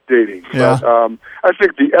constantly updating. Yeah. But, I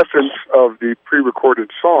think the essence of the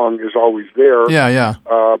pre-recorded song is always there. Yeah.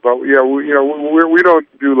 But we don't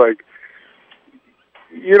do like,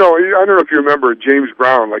 I don't know if you remember James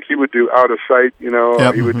Brown. Like he would do Out of Sight.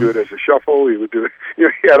 Yep. He would do it as a shuffle. He would do it. He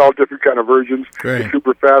had all different kind of versions. Great. The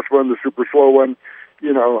super fast one, the super slow one.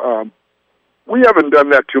 We haven't done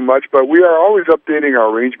that too much, but we are always updating our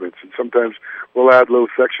arrangements. And sometimes we'll add little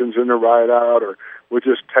sections in the ride out, or we'll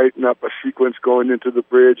just tighten up a sequence going into the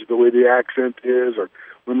bridge the way the accent is, or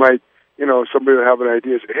we might, somebody will have an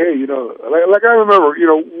idea, say, hey, like I remember,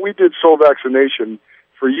 we did Soul Vaccination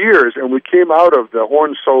for years, and we came out of the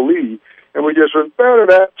Horn Soli, and we just went,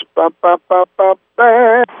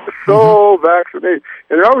 Soul Vaccination.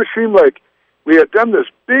 And it always seemed like we had done this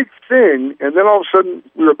big thing, and then all of a sudden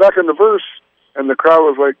we were back in the verse, and the crowd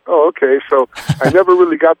was like, oh, okay. So I never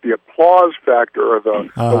really got the applause factor or the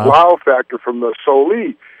wow factor from the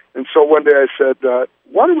Soli. And so one day I said,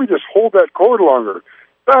 why don't we just hold that chord longer?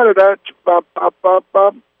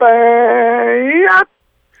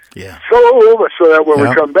 Yeah. So that when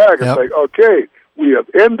we come back, it's like, okay, we have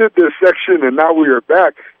ended this section, and now we are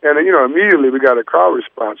back. And, immediately we got a crowd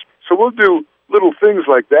response. So we'll do little things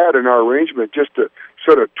like that in our arrangement just to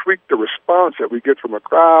sort of tweak the response that we get from a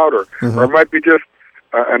crowd, or it might be just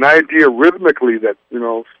an idea rhythmically that,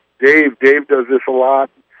 Dave does this a lot,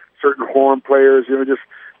 certain horn players, just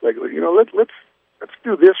like, let's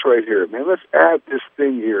do this right here, man. Let's add this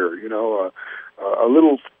thing here, a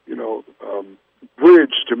little,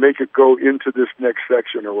 bridge to make it go into this next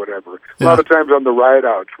section or whatever. A lot of times on the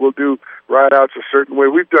ride-outs, we'll do ride-outs a certain way.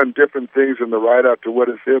 We've done different things in the ride-out to What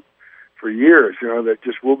Is Hip for years, that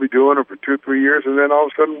just we'll be doing it for 2-3 years, and then all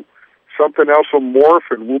of a sudden something else will morph,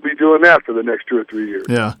 and we'll be doing that for the next 2 or 3 years.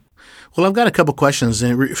 Yeah. Well, I've got a couple questions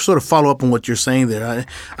and sort of follow up on what you're saying there.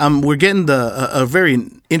 We're getting a very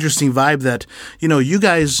interesting vibe that, you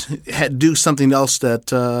guys do something else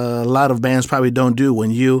that a lot of bands probably don't do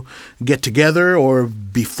when you get together or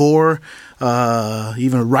before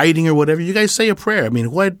even writing or whatever. You guys say a prayer. I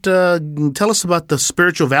mean, tell us about the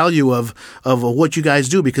spiritual value of what you guys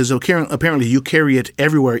do, because apparently you carry it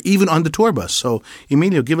everywhere, even on the tour bus. So,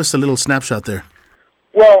 Emilio, give us a little snapshot there.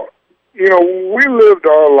 Well, we lived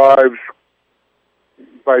our lives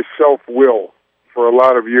by self-will for a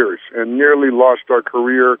lot of years and nearly lost our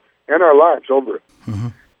career and our lives over it. Mm-hmm.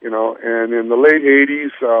 And in the late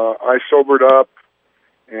 80s, I sobered up,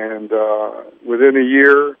 and within a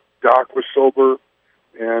year, Doc was sober.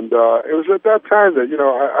 And it was at that time that,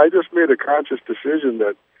 I just made a conscious decision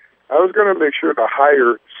that I was going to make sure to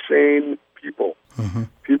hire sane people, mm-hmm.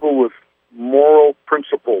 people with moral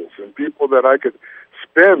principles, and people that I could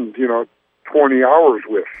spend, 20 hours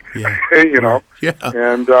with, yeah. Yeah.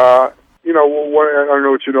 And, I don't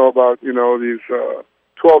know what you know about, these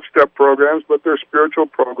 12-step programs, but they're spiritual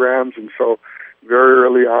programs. And so very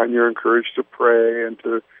early on, you're encouraged to pray and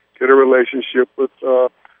to get a relationship with a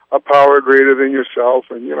power greater than yourself.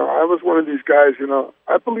 And, I was one of these guys,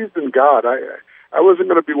 I believed in God. I wasn't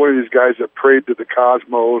going to be one of these guys that prayed to the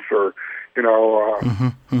cosmos or, mm-hmm.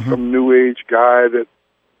 Mm-hmm. some New Age guy that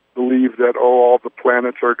believed that, all the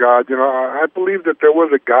planets are God. I believed that there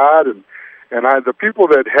was a God, and the people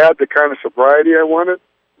that had the kind of sobriety I wanted,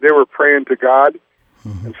 they were praying to God.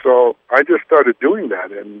 Mm-hmm. And so I just started doing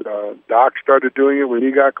that, and Doc started doing it when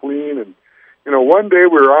he got clean. And, one day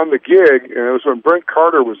we were on the gig, and it was when Brent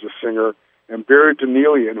Carter was the singer, and Barry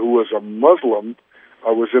Danielian, who was a Muslim,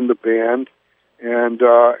 was in the band. And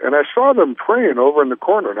I saw them praying over in the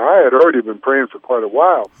corner. Now, I had already been praying for quite a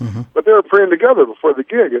while, mm-hmm. but they were praying together before the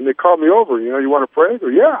gig, and they called me over. You want to pray? I go,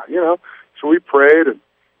 yeah, So we prayed, and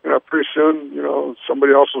pretty soon,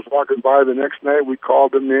 somebody else was walking by the next night. We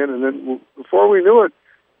called them in, and then before we knew it,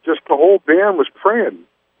 just the whole band was praying,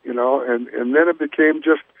 and then it became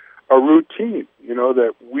just a routine,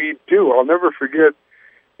 that we do. I'll never forget,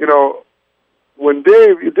 when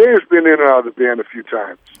Dave's been in and out of the band a few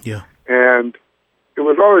times, yeah, and it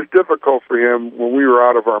was always difficult for him when we were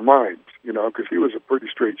out of our minds, because he was a pretty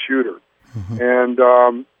straight shooter. Mm-hmm.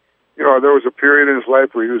 And, there was a period in his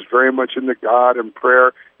life where he was very much into God and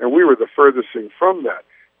prayer, and we were the furthest thing from that.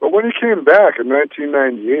 But when he came back in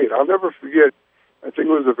 1998, I'll never forget, I think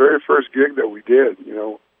it was the very first gig that we did,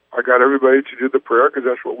 I got everybody to do the prayer because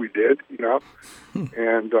that's what we did,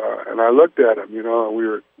 and I looked at him, and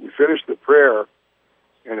we finished the prayer,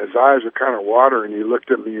 and his eyes were kind of watering. He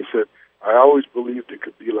looked at me and he said, I always believed it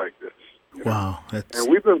could be like this. Wow. And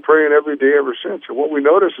we've been praying every day ever since. And what we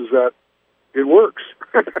notice is that it works.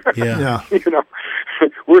 Yeah.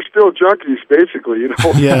 We're still junkies, basically.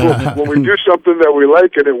 Yeah. When we do something that we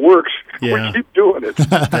like and it works, yeah. we keep doing it.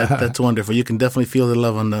 That's wonderful. You can definitely feel the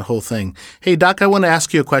love on the whole thing. Hey, Doc, I want to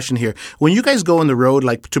ask you a question here. When you guys go on the road,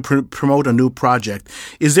 like to promote a new project,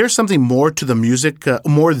 is there something more to the music,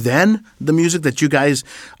 more than the music that you guys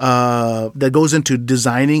that goes into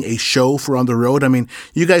designing a show for on the road? I mean,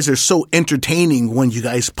 you guys are so entertaining when you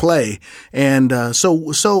guys play, and so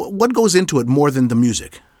what goes into it more than the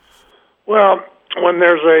music? Well, when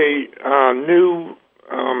there's a new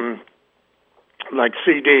like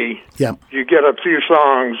CD, yeah. you get a few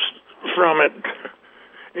songs from it,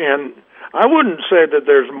 and I wouldn't say that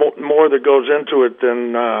there's more that goes into it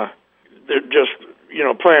than just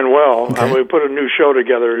playing well. Okay. I mean, we put a new show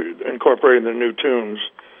together incorporating the new tunes,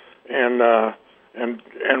 and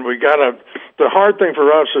we gotta. The hard thing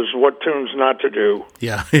for us is what tunes not to do.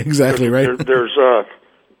 Yeah, exactly right. There's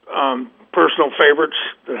personal favorites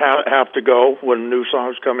that have to go when new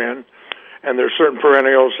songs come in, and there's certain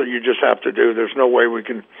perennials that you just have to do. There's no way we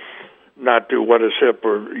can not do What Is Hip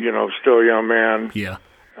or Still a Young Man. Yeah.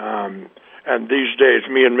 And these days,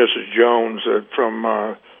 Me and Mrs. Jones from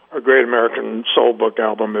our Great American Soul Book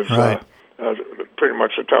album is right. Pretty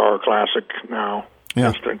much a tower classic now,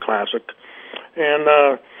 yeah. instant classic.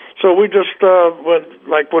 And so we just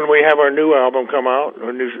when we have our new album come out,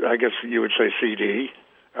 I guess you would say CD.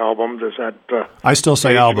 Album, does that I still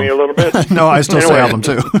say album. Me a little bit? No, I still say album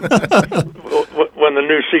too. When the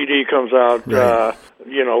new CD comes out, right.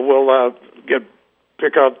 We'll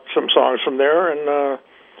pick out some songs from there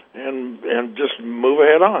and just move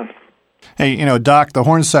ahead on. Hey, Doc, the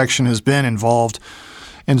horn section has been involved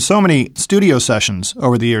in so many studio sessions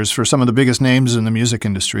over the years for some of the biggest names in the music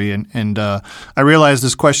industry. And I realize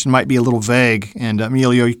this question might be a little vague, and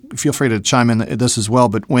Emilio, feel free to chime in this as well.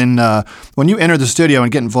 But when you enter the studio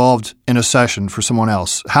and get involved in a session for someone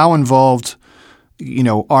else, how involved,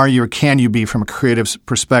 are you or can you be from a creative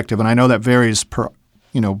perspective? And I know that varies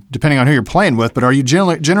depending on who you're playing with, but are you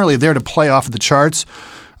generally there to play off of the charts?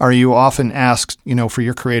 Are you often asked, for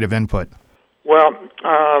your creative input? Well,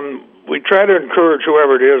 we try to encourage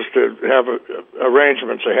whoever it is to have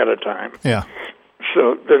arrangements ahead of time. Yeah.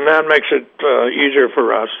 So then that makes it easier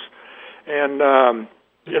for us. And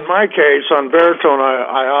in my case, on baritone,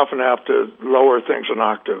 I often have to lower things an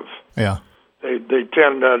octave. Yeah. They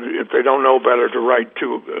tend, if they don't know better, to write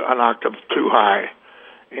an octave too high.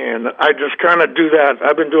 And I just kind of do that.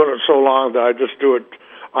 I've been doing it so long that I just do it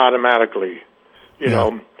automatically, you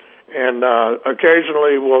know. And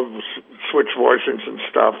occasionally we'll switch voicings and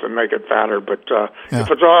stuff and make it fatter. But if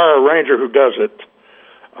it's our arranger who does it,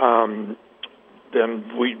 then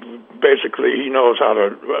he knows how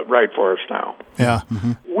to write for us now. Yeah.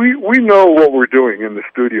 Mm-hmm. We know what we're doing in the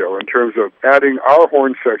studio in terms of adding our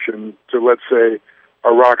horn section to, let's say,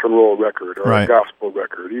 a rock and roll record or a gospel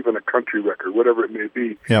record, even a country record, whatever it may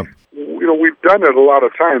be. Yep. We've done it a lot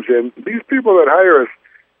of times, and these people that hire us,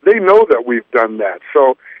 they know that we've done that.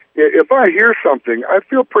 So if I hear something, I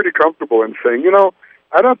feel pretty comfortable in saying,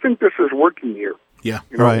 I don't think this is working here. Yeah.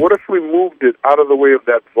 What if we moved it out of the way of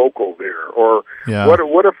that vocal there? Or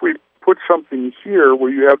what if we put something here where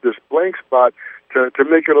you have this blank spot to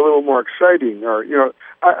make it a little more exciting? Or,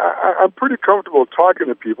 I'm pretty comfortable talking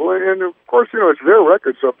to people. And of course, it's their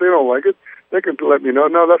record, so if they don't like it, they can let me know,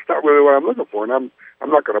 no, that's not really what I'm looking for, and I'm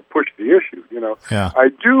not going to push the issue, Yeah. I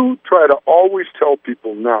do try to always tell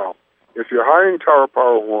people now, if you're hiring Tower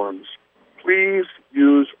Power horns, please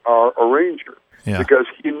use our arranger, because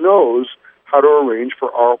he knows how to arrange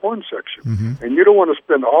for our horn section. Mm-hmm. And you don't want to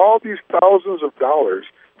spend all these thousands of dollars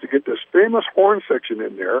to get this famous horn section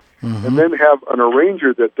in there, and then have an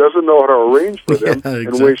arranger that doesn't know how to arrange for them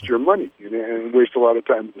and waste your money, and waste a lot of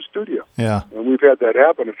time in the studio. Yeah. And we've had that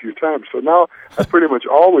happen a few times. So now I pretty much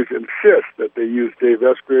always insist that they use Dave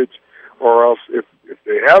Eskridge, or else if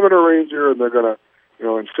they have an arranger and they're going to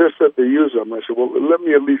insist that they use them, I said, well, let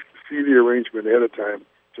me at least see the arrangement ahead of time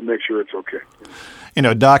to make sure it's okay.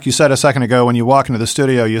 Doc, you said a second ago when you walk into the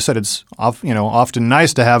studio, you said it's often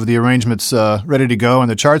nice to have the arrangements ready to go and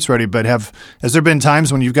the charts ready. But has there been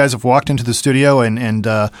times when you guys have walked into the studio and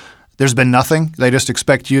there's been nothing? They just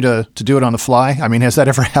expect you to do it on the fly? I mean, has that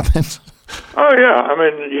ever happened? Oh yeah, I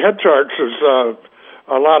mean, head charts is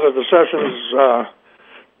a lot of the sessions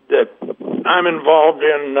that I'm involved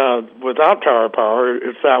in without Tower Power.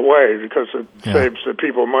 It's that way because it saves the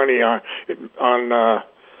people money on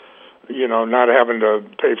not having to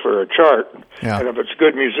pay for a chart. Yeah. And if it's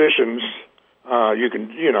good musicians, you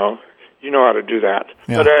can, you know how to do that.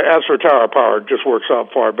 Yeah. But as for Tower Power, it just works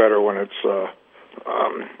out far better when it's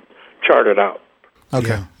charted out.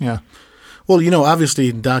 Okay, yeah. Well,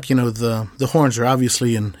 obviously, Doc, the horns are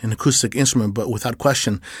obviously an acoustic instrument, but without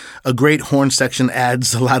question, a great horn section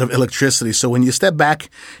adds a lot of electricity. So when you step back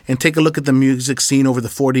and take a look at the music scene over the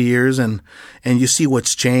 40 years and you see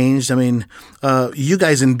what's changed, I mean, you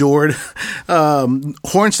guys endured,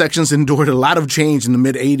 horn sections endured a lot of change in the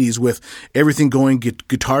mid-'80s with everything going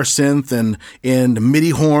guitar synth and MIDI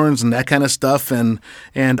horns and that kind of stuff, and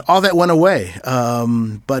all that went away.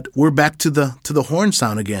 But we're back to the horn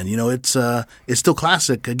sound again. It's still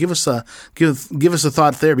classic. Give us a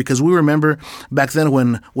thought there, because we remember back then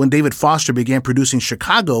when David Foster began producing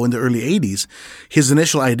Chicago in the early 80s, his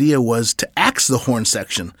initial idea was to axe the horn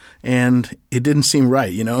section, and it didn't seem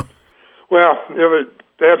right, Well,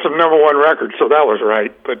 they had some number one records, so that was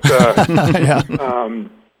right. But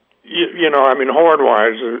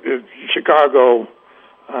horn-wise, Chicago,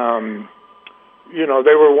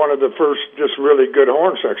 they were one of the first just really good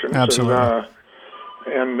horn sections. Absolutely.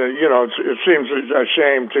 It seems a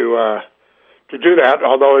shame to do that,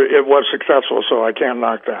 although it was successful, so I can't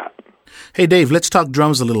knock that. Hey, Dave, let's talk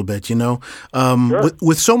drums a little bit, Sure.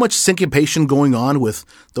 With so much syncopation going on with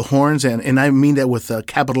the horns, and I mean that with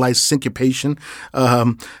capitalized syncopation,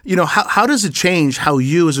 how does it change how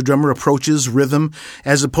you as a drummer approaches rhythm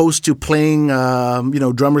as opposed to playing,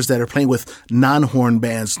 drummers that are playing with non-horn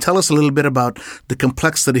bands? Tell us a little bit about the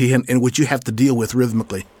complexity in which you have to deal with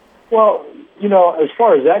rhythmically. Well, as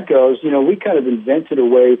far as that goes, we kind of invented a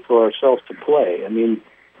way for ourselves to play. I mean,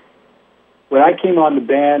 when I came on the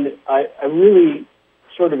band, I really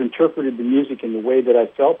sort of interpreted the music in the way that I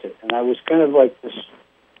felt it. And I was kind of like this,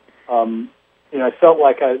 I felt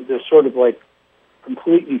like I was sort of like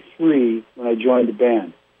completely free when I joined the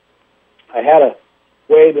band. I had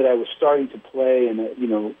way that I was starting to play, and you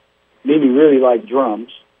know, made me really like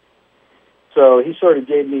drums. So he sort of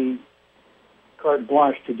gave me carte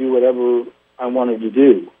blanche to do whatever I wanted to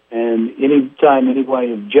do. And anytime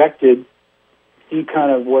anyone objected, he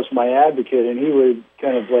kind of was my advocate, and he would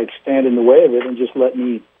kind of like stand in the way of it and just let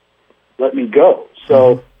me go.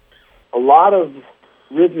 So a lot of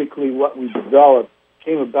rhythmically what we developed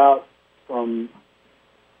came about from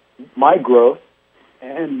my growth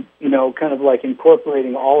and, you know, kind of like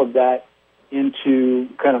incorporating all of that into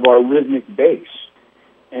kind of our rhythmic base.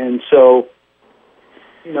 And so,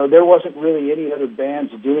 you know, there wasn't really any other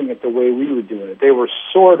bands doing it the way we were doing it. They were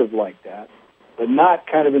sort of like that, but not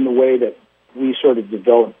kind of in the way that we sort of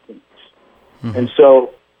developed things. Mm-hmm. And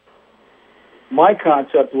so my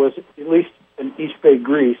concept was, at least in East Bay,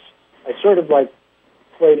 Greece, I sort of like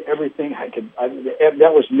played everything I could.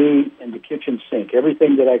 That was me and the kitchen sink.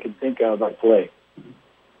 Everything that I could think of, I played.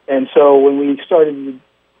 And so when we started to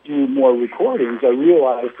do more recordings, I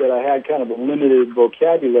realized that I had kind of a limited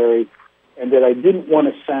vocabulary and that I didn't want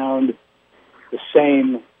to sound the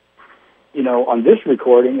same, you know, on this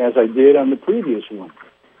recording as I did on the previous one.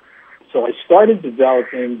 So I started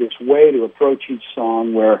developing this way to approach each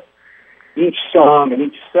song where each song and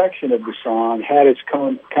each section of the song had its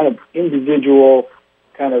kind of individual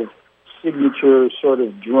kind of signature sort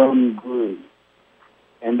of drum groove.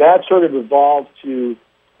 And that sort of evolved to,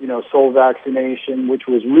 you know, Soul Vaccination, which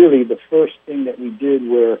was really the first thing that we did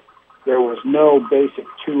where there was no basic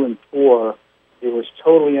 2 and 4. It was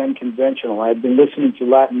totally unconventional. I had been listening to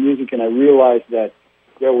Latin music, and I realized that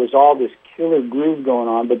there was all this killer groove going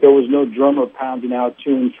on, but there was no drummer pounding out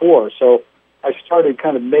 2 and 4. So I started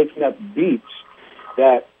kind of making up beats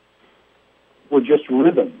that were just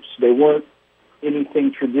rhythms. They weren't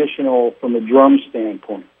anything traditional from a drum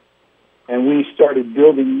standpoint. And we started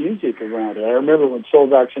building music around it. I remember when Soul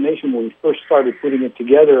Vaccination, when we first started putting it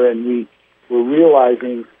together and we were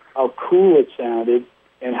realizing how cool it sounded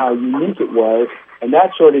and how unique it was, and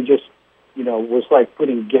that sort of just, you know, was like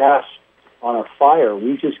putting gas on a fire.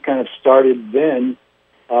 We just kind of started then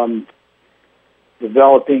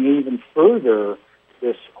developing even further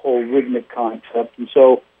this whole rhythmic concept. And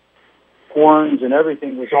so horns and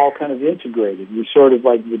everything was all kind of integrated. We sort of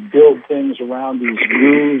like would build things around these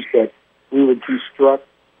grooves that we would construct.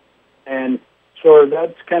 And so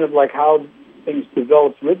that's kind of like how things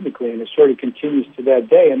developed rhythmically, and it sort of continues to that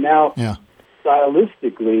day. And now,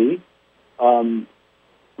 stylistically,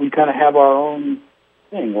 we kind of have our own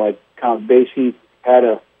thing. Like Count Basie had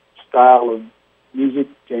a style of music,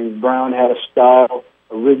 James Brown had a style,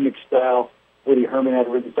 a rhythmic style, Woody Herman had a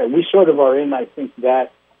rhythmic style. We sort of are in, I think,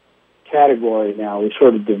 that category now. We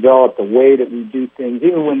sort of developed the way that we do things.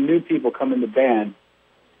 Even when new people come in the band,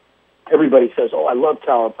 everybody says, "Oh, I love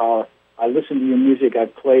Tower of Power. I listen to your music.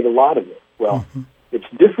 I've played a lot of it." Well, it's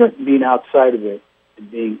different being outside of it and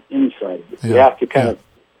being inside of it. You have to kind of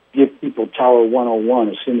give people Tower 101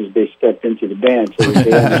 as soon as they step into the band so that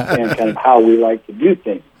they understand kind of how we like to do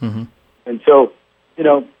things. And so, you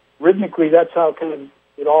know, rhythmically, that's how kind of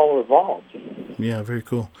it all evolved. Yeah, very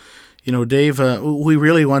cool. You know, Dave, we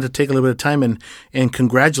really want to take a little bit of time and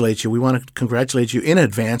congratulate you. We want to congratulate you in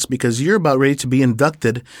advance because you're about ready to be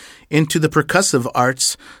inducted into the Percussive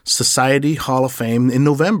Arts Society Hall of Fame in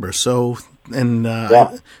November. So,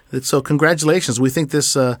 so congratulations. We think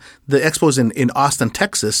this the expo's in Austin,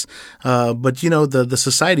 Texas, but you know the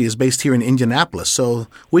society is based here in Indianapolis. So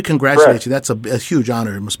we congratulate you. That's a huge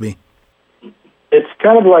honor. It must be. It's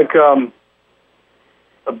kind of like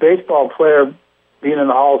a baseball player being in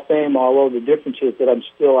the Hall of Fame, although the difference is that I'm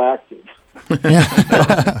still active.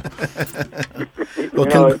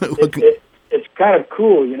 It's kind of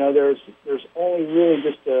cool. You know, there's only really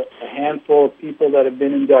just a handful of people that have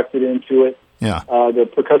been inducted into it. Yeah. The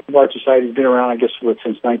Percussive Arts Society has been around, I guess,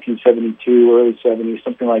 since 1972, early 70s,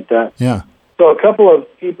 something like that. Yeah. So a couple of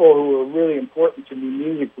people who were really important to me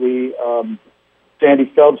musically, Sandy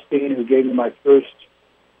Feldstein, who gave me my first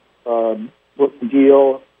book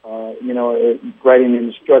deal, writing an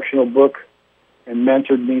instructional book and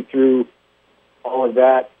mentored me through all of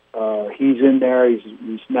that. He's in there.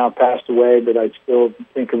 He's now passed away, but I still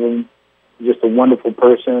think of him as just a wonderful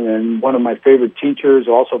person. And one of my favorite teachers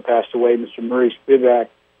also passed away, Mr. Murray Spivak,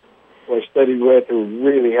 who I studied with, who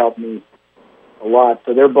really helped me a lot.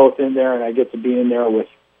 So they're both in there, and I get to be in there with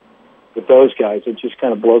those guys. It just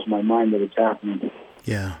kind of blows my mind that it's happening.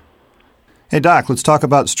 Yeah. Hey, Doc, let's talk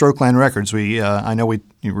about Strokeland Records. I know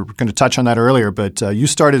you were going to touch on that earlier, but you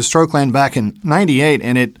started Strokeland back in '98,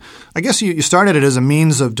 and I guess you started it as a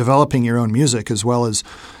means of developing your own music as well as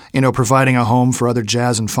providing a home for other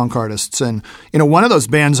jazz and funk artists. And, one of those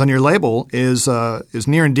bands on your label is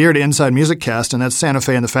near and dear to Inside Music Cast, and that's Santa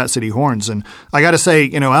Fe and the Fat City Horns. And I got to say,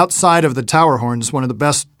 outside of the Tower Horns, one of the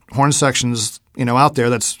best horn sections out there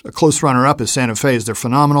that's a close runner-up is Santa Fe's. They're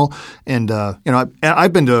phenomenal. And,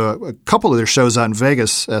 I've been to a couple of their shows out in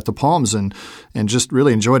Vegas at the Palms and just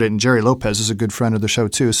really enjoyed it. And Jerry Lopez is a good friend of the show,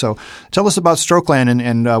 too. So tell us about Strokeland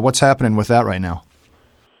and what's happening with that right now.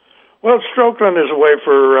 Well, Strokeland is a way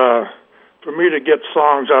for me to get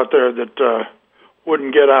songs out there that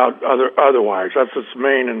wouldn't get out otherwise. That's its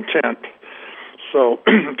main intent. So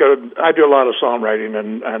I do a lot of songwriting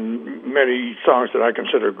and many songs that I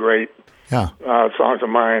consider great. Yeah. Songs of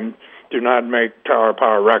mine do not make Tower of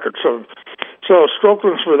Power records. So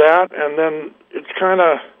Strokeland's for that, and then it's kind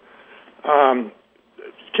of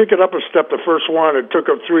kick it up a step. The first one, it took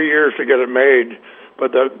up 3 years to get it made,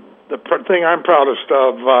 but the thing I'm proudest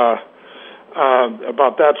of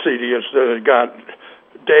about that CD is that it got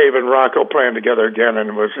Dave and Rocco playing together again,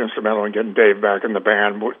 and was instrumental in getting Dave back in the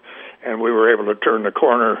band, and we were able to turn the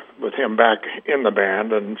corner with him back in the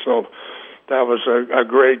band, and so that was a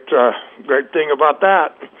great thing about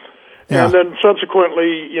that. Yeah. And then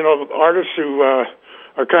subsequently, artists who are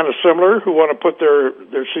kind of similar, who want to put their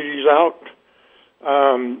CDs out,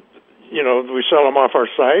 we sell them off our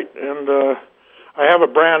site. And I have a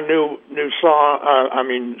brand new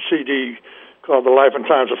CD called The Life and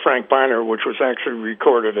Times of Frank Beiner, which was actually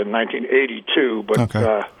recorded in 1982, but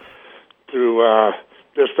through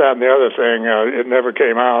this, that, and the other thing, it never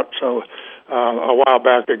came out. So a while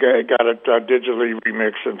back, I got it digitally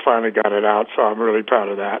remixed and finally got it out, so I'm really proud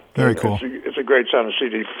of that. Very cool. It's a great sounding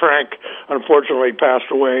CD. Frank, unfortunately,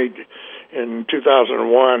 passed away in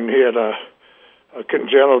 2001. He had a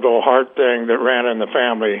congenital heart thing that ran in the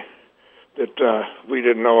family that we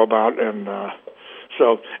didn't know about, and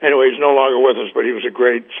so anyway, he's no longer with us, but he was a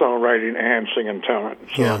great songwriting and singing talent.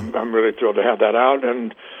 So yeah. I'm really thrilled to have that out,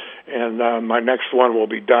 and my next one will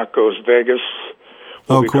be Doc Goes Vegas.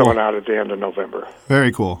 Will be cool. Coming out at the end of November.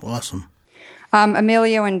 Very cool. Awesome.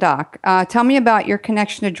 Emilio and Doc, tell me about your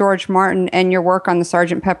connection to George Martin and your work on the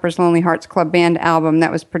Sgt. Pepper's Lonely Hearts Club Band album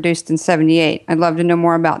that was produced in '78. I'd love to know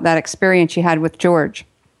more about that experience you had with George.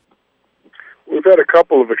 We've had a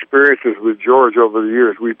couple of experiences with George over the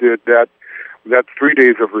years. We did that 3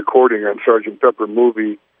 days of recording on Sgt. Pepper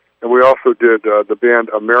movie, and we also did the band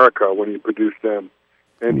America when he produced them.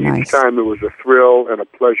 And nice. Each time it was a thrill and a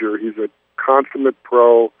pleasure. He's a consummate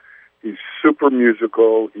pro. He's super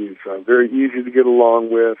musical. He's very easy to get along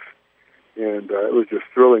with, and it was just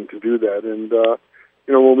thrilling to do that. And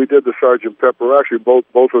when we did the Sgt. Pepper, actually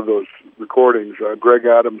both of those recordings, Greg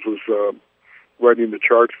Adams was writing the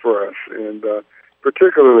charts for us, and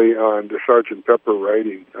particularly on the Sgt. Pepper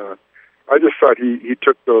writing, I just thought he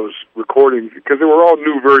took those recordings because they were all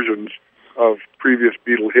new versions of previous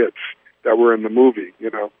Beatle hits that were in the movie,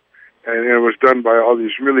 and it was done by all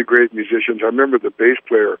these really great musicians. I remember the bass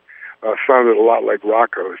player sounded a lot like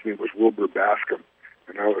Rocco. His name was Wilbur Bascom,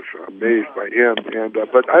 and I was amazed by him. And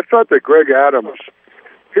but I thought that Greg Adams,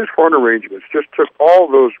 his horn arrangements just took all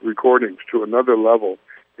those recordings to another level,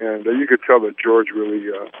 and you could tell that George really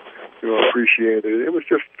appreciated it. It was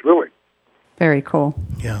just thrilling. Very cool.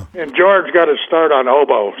 Yeah. And George got his start on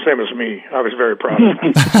oboe, same as me. I was very proud of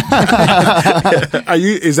him.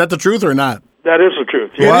 Is that the truth or not? That is the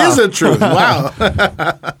truth. Yeah. Wow. It is the truth. Wow.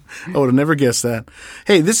 I would have never guessed that.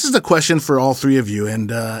 Hey, this is the question for all three of you.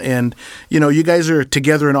 And you guys are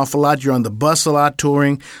together an awful lot. You're on the bus a lot,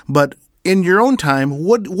 touring. But in your own time,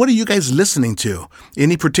 what are you guys listening to?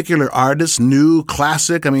 Any particular artists, new,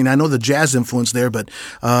 classic? I mean, I know the jazz influence there, but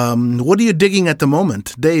what are you digging at the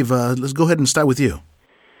moment? Dave, let's go ahead and start with you.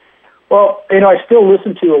 Well, I still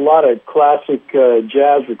listen to a lot of classic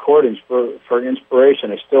jazz recordings for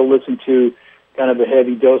inspiration. I still listen to kind of a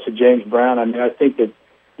heavy dose of James Brown. I mean, I think that,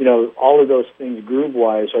 all of those things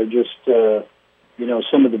groove-wise are just,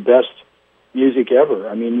 some of the best music ever.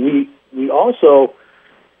 I mean, we also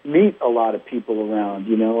meet a lot of people around,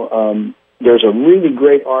 There's a really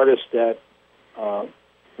great artist that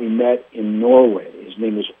we met in Norway. His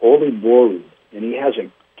name is Ole Borud, and he has a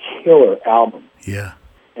killer album. Yeah.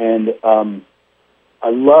 And I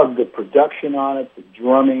love the production on it, the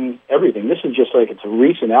drumming, everything. This is just like, it's a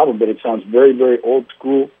recent album, but it sounds very, very old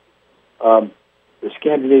school. The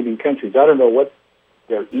Scandinavian countries, I don't know what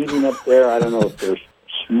they're eating up there. I don't know if they're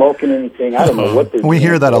smoking anything. I don't know what they're doing. We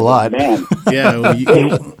hear that a lot. Man. Yeah,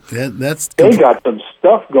 they got some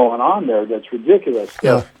stuff going on there that's ridiculous.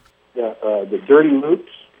 Yeah. The Dirty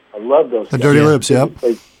Loops, I love those. The Dirty Loops, yep.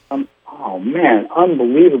 Oh, man,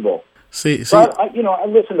 unbelievable. See. But I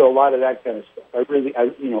listen to a lot of that kind of stuff.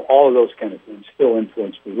 All of those kind of things still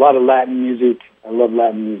influence me. A lot of Latin music. I love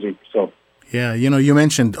Latin music. So. Yeah, you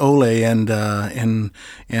mentioned Ole and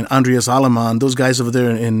Andreas Alemann, those guys over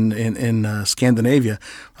there in Scandinavia.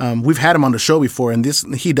 We've had him on the show before, and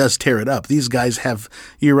he does tear it up. These guys have.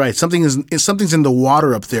 You're right. Something's in the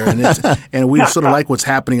water up there, and we sort of like what's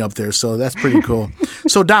happening up there. So that's pretty cool.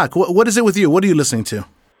 So Doc, what is it with you? What are you listening to?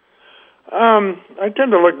 I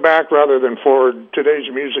tend to look back rather than forward.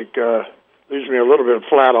 Today's music leaves me a little bit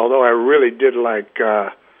flat, although I really did like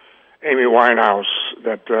Amy Winehouse,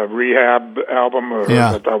 that Rehab album.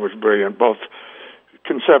 I thought was brilliant, both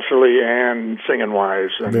conceptually and singing-wise.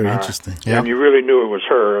 And, very interesting. And you really knew it was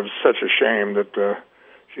her. It was such a shame that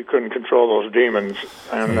she couldn't control those demons,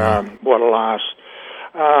 and what a loss.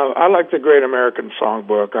 I like the Great American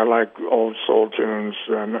Songbook. I like old soul tunes,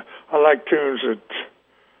 and I like tunes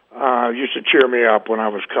that used to cheer me up when I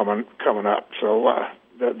was coming up. So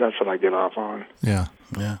that's what I get off on. Yeah.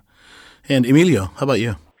 And Emilio, how about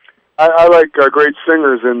you? I like great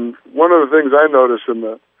singers, and one of the things I noticed in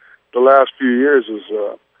the last few years is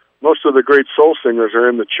most of the great soul singers are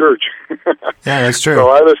in the church. Yeah, that's true. So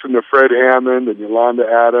I listen to Fred Hammond and Yolanda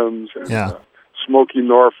Adams and Smokey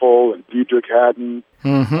Norfolk and Diedrich Haddon.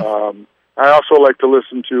 Mm-hmm. I also like to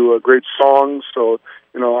listen to great songs. So,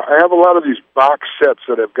 I have a lot of these box sets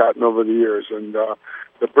that I've gotten over the years, and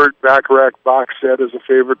the Burt Bacharach box set is a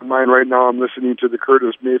favorite of mine right now. I'm listening to the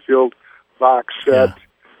Curtis Mayfield box set. Yeah.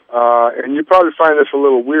 And you probably find this a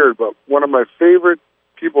little weird, but one of my favorite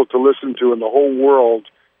people to listen to in the whole world,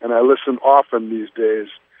 and I listen often these days,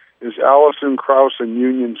 is Alison Krauss and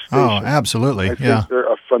Union Station. Oh, absolutely. I think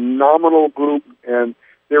they're a phenomenal group, and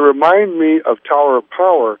they remind me of Tower of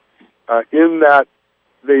Power in that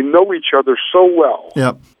they know each other so well.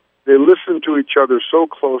 Yep. They listen to each other so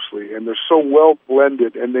closely, and they're so well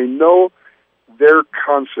blended, and they know their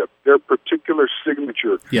concept, their particular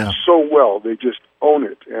signature so well. They just own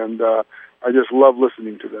it, and I just love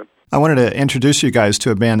listening to them. I wanted to introduce you guys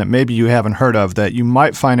to a band that maybe you haven't heard of that you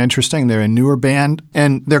might find interesting. They're a newer band,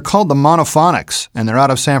 and they're called the Monophonics, and they're out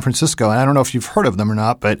of San Francisco. And I don't know if you've heard of them or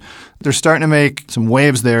not, but they're starting to make some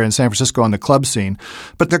waves there in San Francisco on the club scene.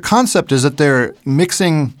 But their concept is that they're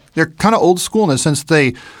kind of old school in the sense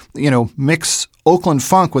they, mix Oakland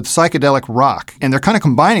funk with psychedelic rock, and they're kind of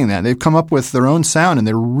combining that. They've come up with their own sound, and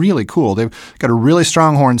they're really cool. They've got a really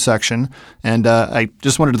strong horn section, and I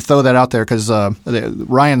just wanted to throw that out there because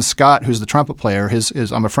Ryan Scott, who's the trumpet player,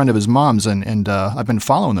 I'm a friend of his mom's, and I've been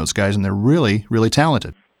following those guys, and they're really, really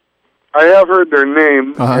talented. I have heard their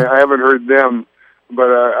name. I haven't heard them, but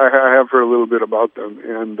I have heard a little bit about them.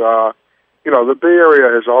 And, the Bay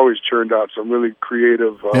Area has always churned out some really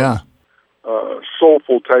creative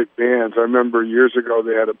soulful-type bands. I remember years ago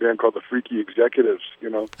they had a band called the Freaky Executives,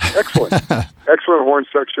 Excellent. Excellent horn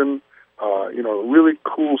section, really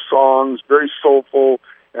cool songs, very soulful,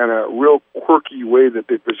 and a real quirky way that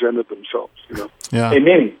they presented themselves, Yeah. Hey,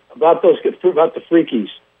 Minnie, about the Freakies,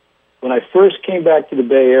 when I first came back to the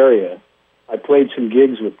Bay Area, I played some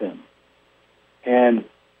gigs with them. And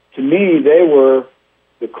to me, they were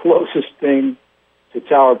the closest thing to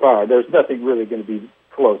Tower Power. There's nothing really going to be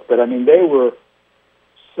close, but they were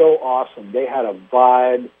so awesome. They had a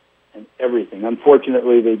vibe and everything.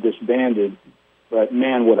 Unfortunately, they disbanded, but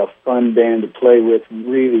man, what a fun band to play with.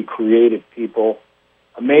 Really creative people,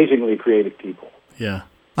 amazingly creative people. Yeah.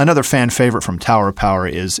 Another fan favorite from Tower of Power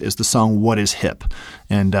is the song What Is Hip,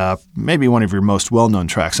 and maybe one of your most well-known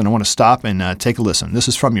tracks, and I want to stop and take a listen. This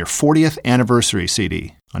is from your 40th anniversary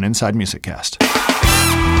CD on Inside Music Cast.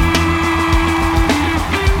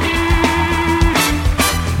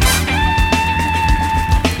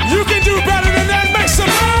 You can do better than that. Make some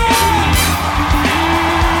noise.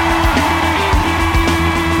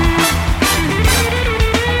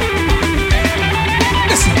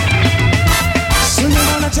 Listen. So you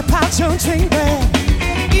wanna jump out your drink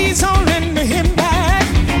bag, ease on into him back,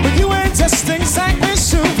 but you ain't just exactly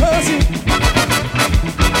super.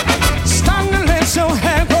 Starting to let your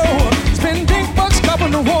hair grow, spending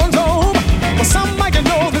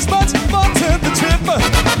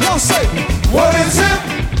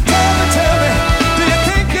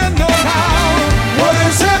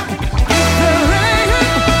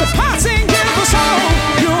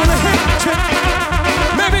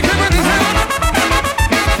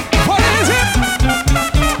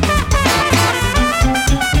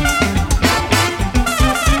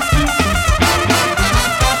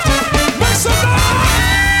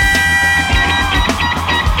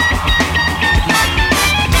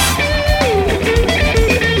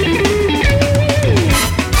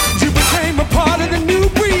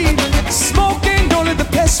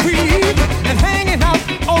sweet and hanging out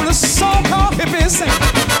on the so-called hippies.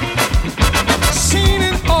 Seen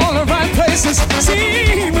in all the right places,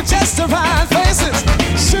 seen with just the right faces.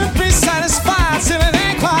 Should be satisfied till it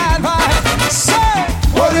ain't quite right. Say,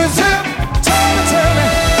 what is it? Tell me,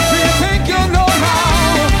 do you think you know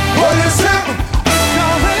now? What is it?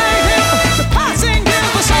 You're really hip, the passing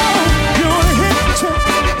give us all. You're a hip chick,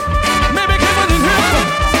 maybe give it a hip.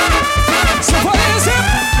 So what is it?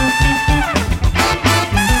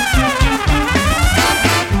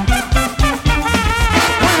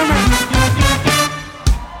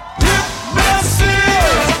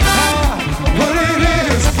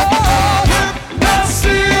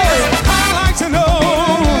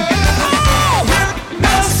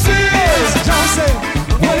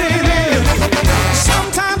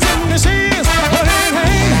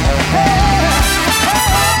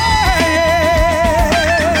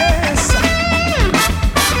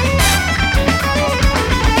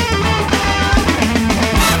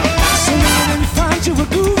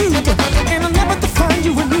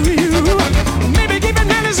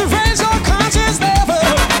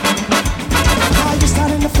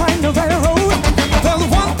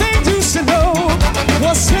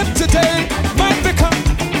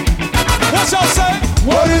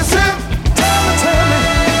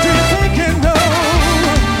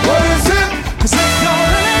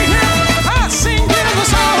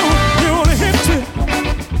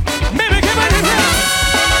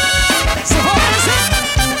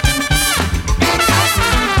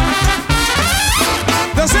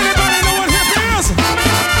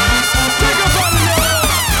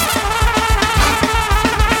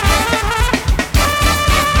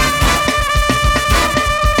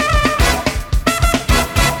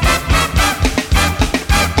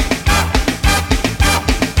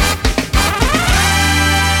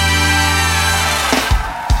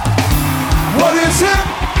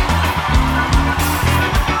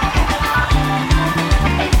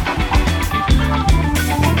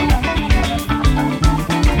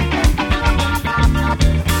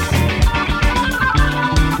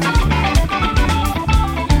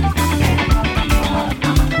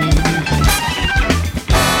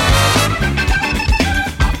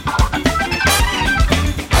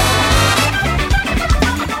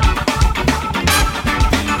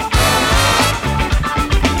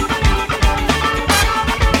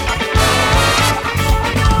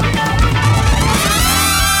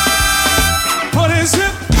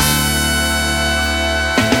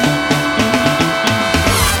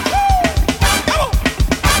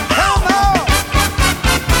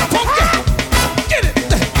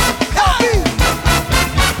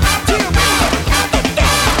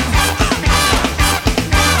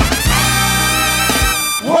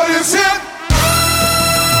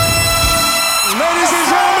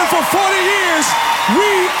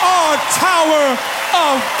 Tower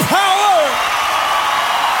of Power.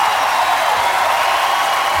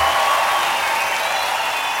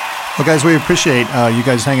 Well, guys, we appreciate you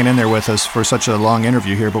guys hanging in there with us for such a long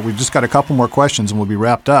interview here, but we've just got a couple more questions and we'll be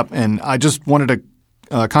wrapped up. And I just wanted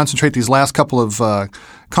to concentrate these last couple of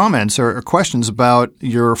comments or questions about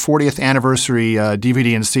your 40th anniversary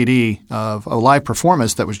DVD and CD of a live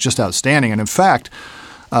performance that was just outstanding. And in fact,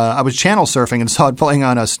 I was channel surfing and saw it playing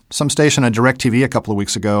on some station on DirecTV a couple of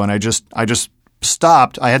weeks ago, and I just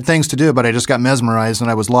stopped. I had things to do, but I just got mesmerized, and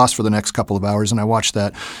I was lost for the next couple of hours, and I watched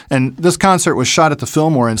that. And this concert was shot at the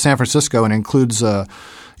Fillmore in San Francisco and includes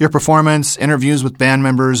your performance, interviews with band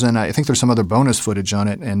members, and I think there's some other bonus footage on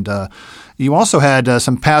it. And you also had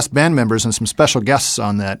some past band members and some special guests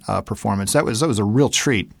on that performance. That was a real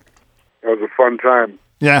treat. It was a fun time.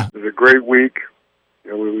 Yeah. It was a great week.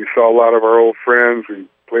 You know, we saw a lot of our old friends. We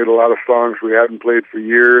played a lot of songs we hadn't played for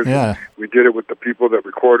years. Yeah. We did it with the people that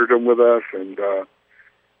recorded them with us, and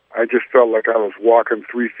I just felt like I was walking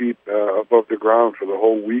 3 feet above the ground for the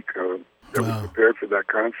whole week that we prepared for that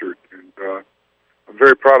concert. And I'm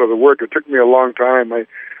very proud of the work. It took me a long time. I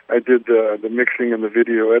did the mixing and the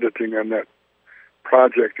video editing on that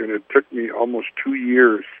project, and it took me almost 2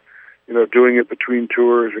 years, you know, doing it between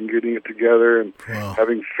tours and getting it together and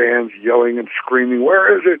having fans yelling and screaming,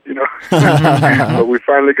 "Where is it?" You know. But we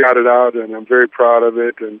finally got it out, and I'm very proud of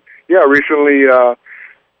it. And yeah, recently,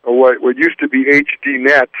 what used to be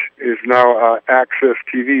HDNet is now Access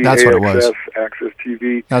TV. That's what it was. Access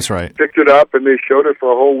TV. That's right. Picked it up, and they showed it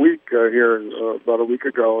for a whole week here about a week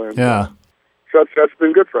ago. And, so that's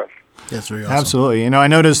been good for us. That's very awesome. Absolutely. You know, I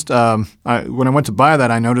noticed when I went to buy that,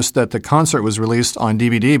 I noticed that the concert was released on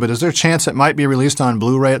DVD, but is there a chance it might be released on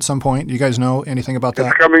Blu-ray at some point? Do you guys know anything about that?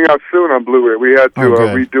 It's coming out soon on Blu-ray. We had to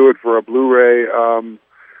redo it for a Blu-ray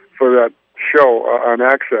for that show on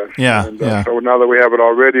Access. Yeah, and, yeah. So now that we have it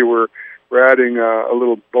already, we're adding a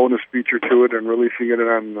little bonus feature to it and releasing it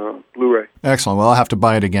on Blu-ray. Excellent. Well, I'll have to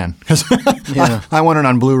buy it again because I want it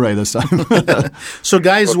on Blu-ray this time. So,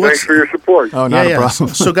 guys, thanks for your support. Oh, not a problem.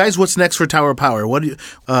 So, guys, what's next for Tower of Power? What do you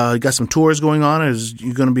got? Some tours going on? Is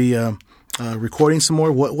you going to be recording some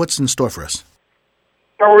more? What's in store for us?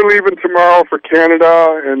 Well, we're leaving tomorrow for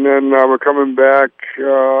Canada, and then we're coming back.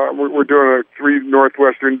 We're doing 3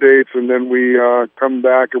 Northwestern dates, and then we come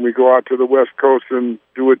back and we go out to the West Coast and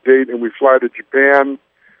do a date, and we fly to Japan.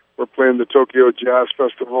 We're playing the Tokyo Jazz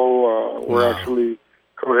Festival. We're actually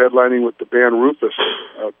co-headlining with the band Rufus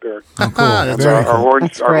out there. Oh, cool. And our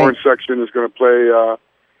horn section is going to play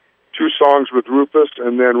 2 songs with Rufus,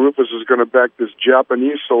 and then Rufus is going to back this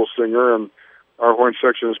Japanese soul singer, and our horn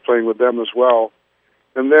section is playing with them as well.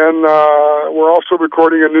 And then we're also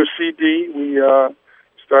recording a new CD. We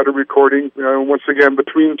started recording, once again,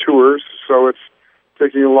 between tours, so it's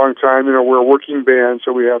taking a long time. We're a working band,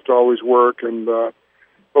 so we have to always work. And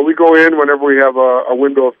but we go in whenever we have a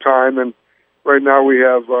window of time, and right now we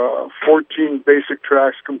have 14 basic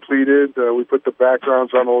tracks completed. We put the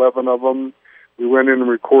backgrounds on 11 of them. We went in and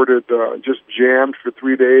recorded, just jammed for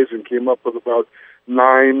 3 days and came up with about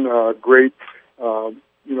 9 great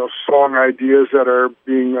song ideas that are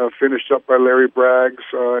being finished up by Larry Braggs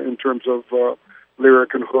in terms of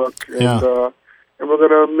lyric and hook. And we're going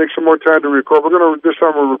to make some more time to record. This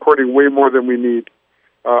time we're recording way more than we need.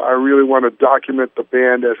 I really want to document the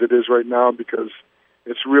band as it is right now because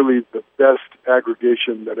it's really the best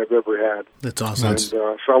aggregation that I've ever had. That's awesome. And,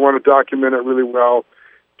 so I want to document it really well,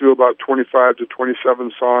 do about 25 to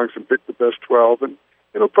 27 songs and pick the best 12. And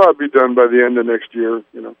it'll probably be done by the end of next year,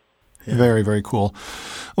 Yeah. Very, very cool.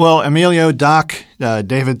 Well, Emilio, Doc,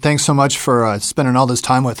 David, thanks so much for spending all this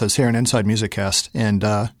time with us here in Inside Music Cast. And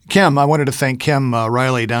Kim, I wanted to thank Kim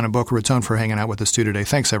Riley down in Boca Raton for hanging out with us too today.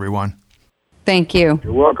 Thanks, everyone. Thank you.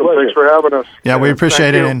 You're welcome. Thanks for having us. Yeah, we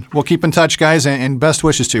appreciate it. And we'll keep in touch, guys, and best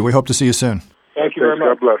wishes to you. We hope to see you soon. Thank you very much.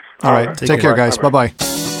 God bless. All right. Take care, guys. Bye-bye.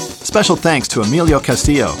 Special thanks to Emilio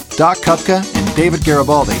Castillo, Doc Kupka, and David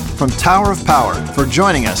Garibaldi from Tower of Power for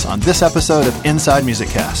joining us on this episode of Inside Music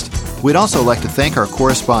Cast. We'd also like to thank our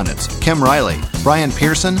correspondents, Kim Riley, Brian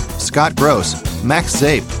Pearson, Scott Gross, Max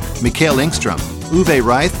Zape, Mikhail Ingstrom, Uwe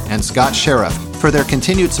Reith, and Scott Sheriff for their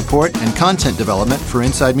continued support and content development for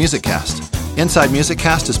Inside Music Cast. Inside Music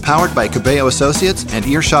Cast is powered by Cabello Associates and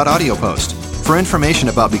Earshot Audio Post. For information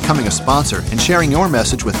about becoming a sponsor and sharing your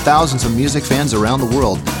message with thousands of music fans around the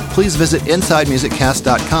world, please visit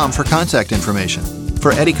InsideMusicCast.com for contact information.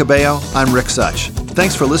 For Eddie Cabello, I'm Rick Such.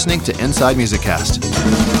 Thanks for listening to Inside Music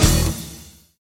Cast.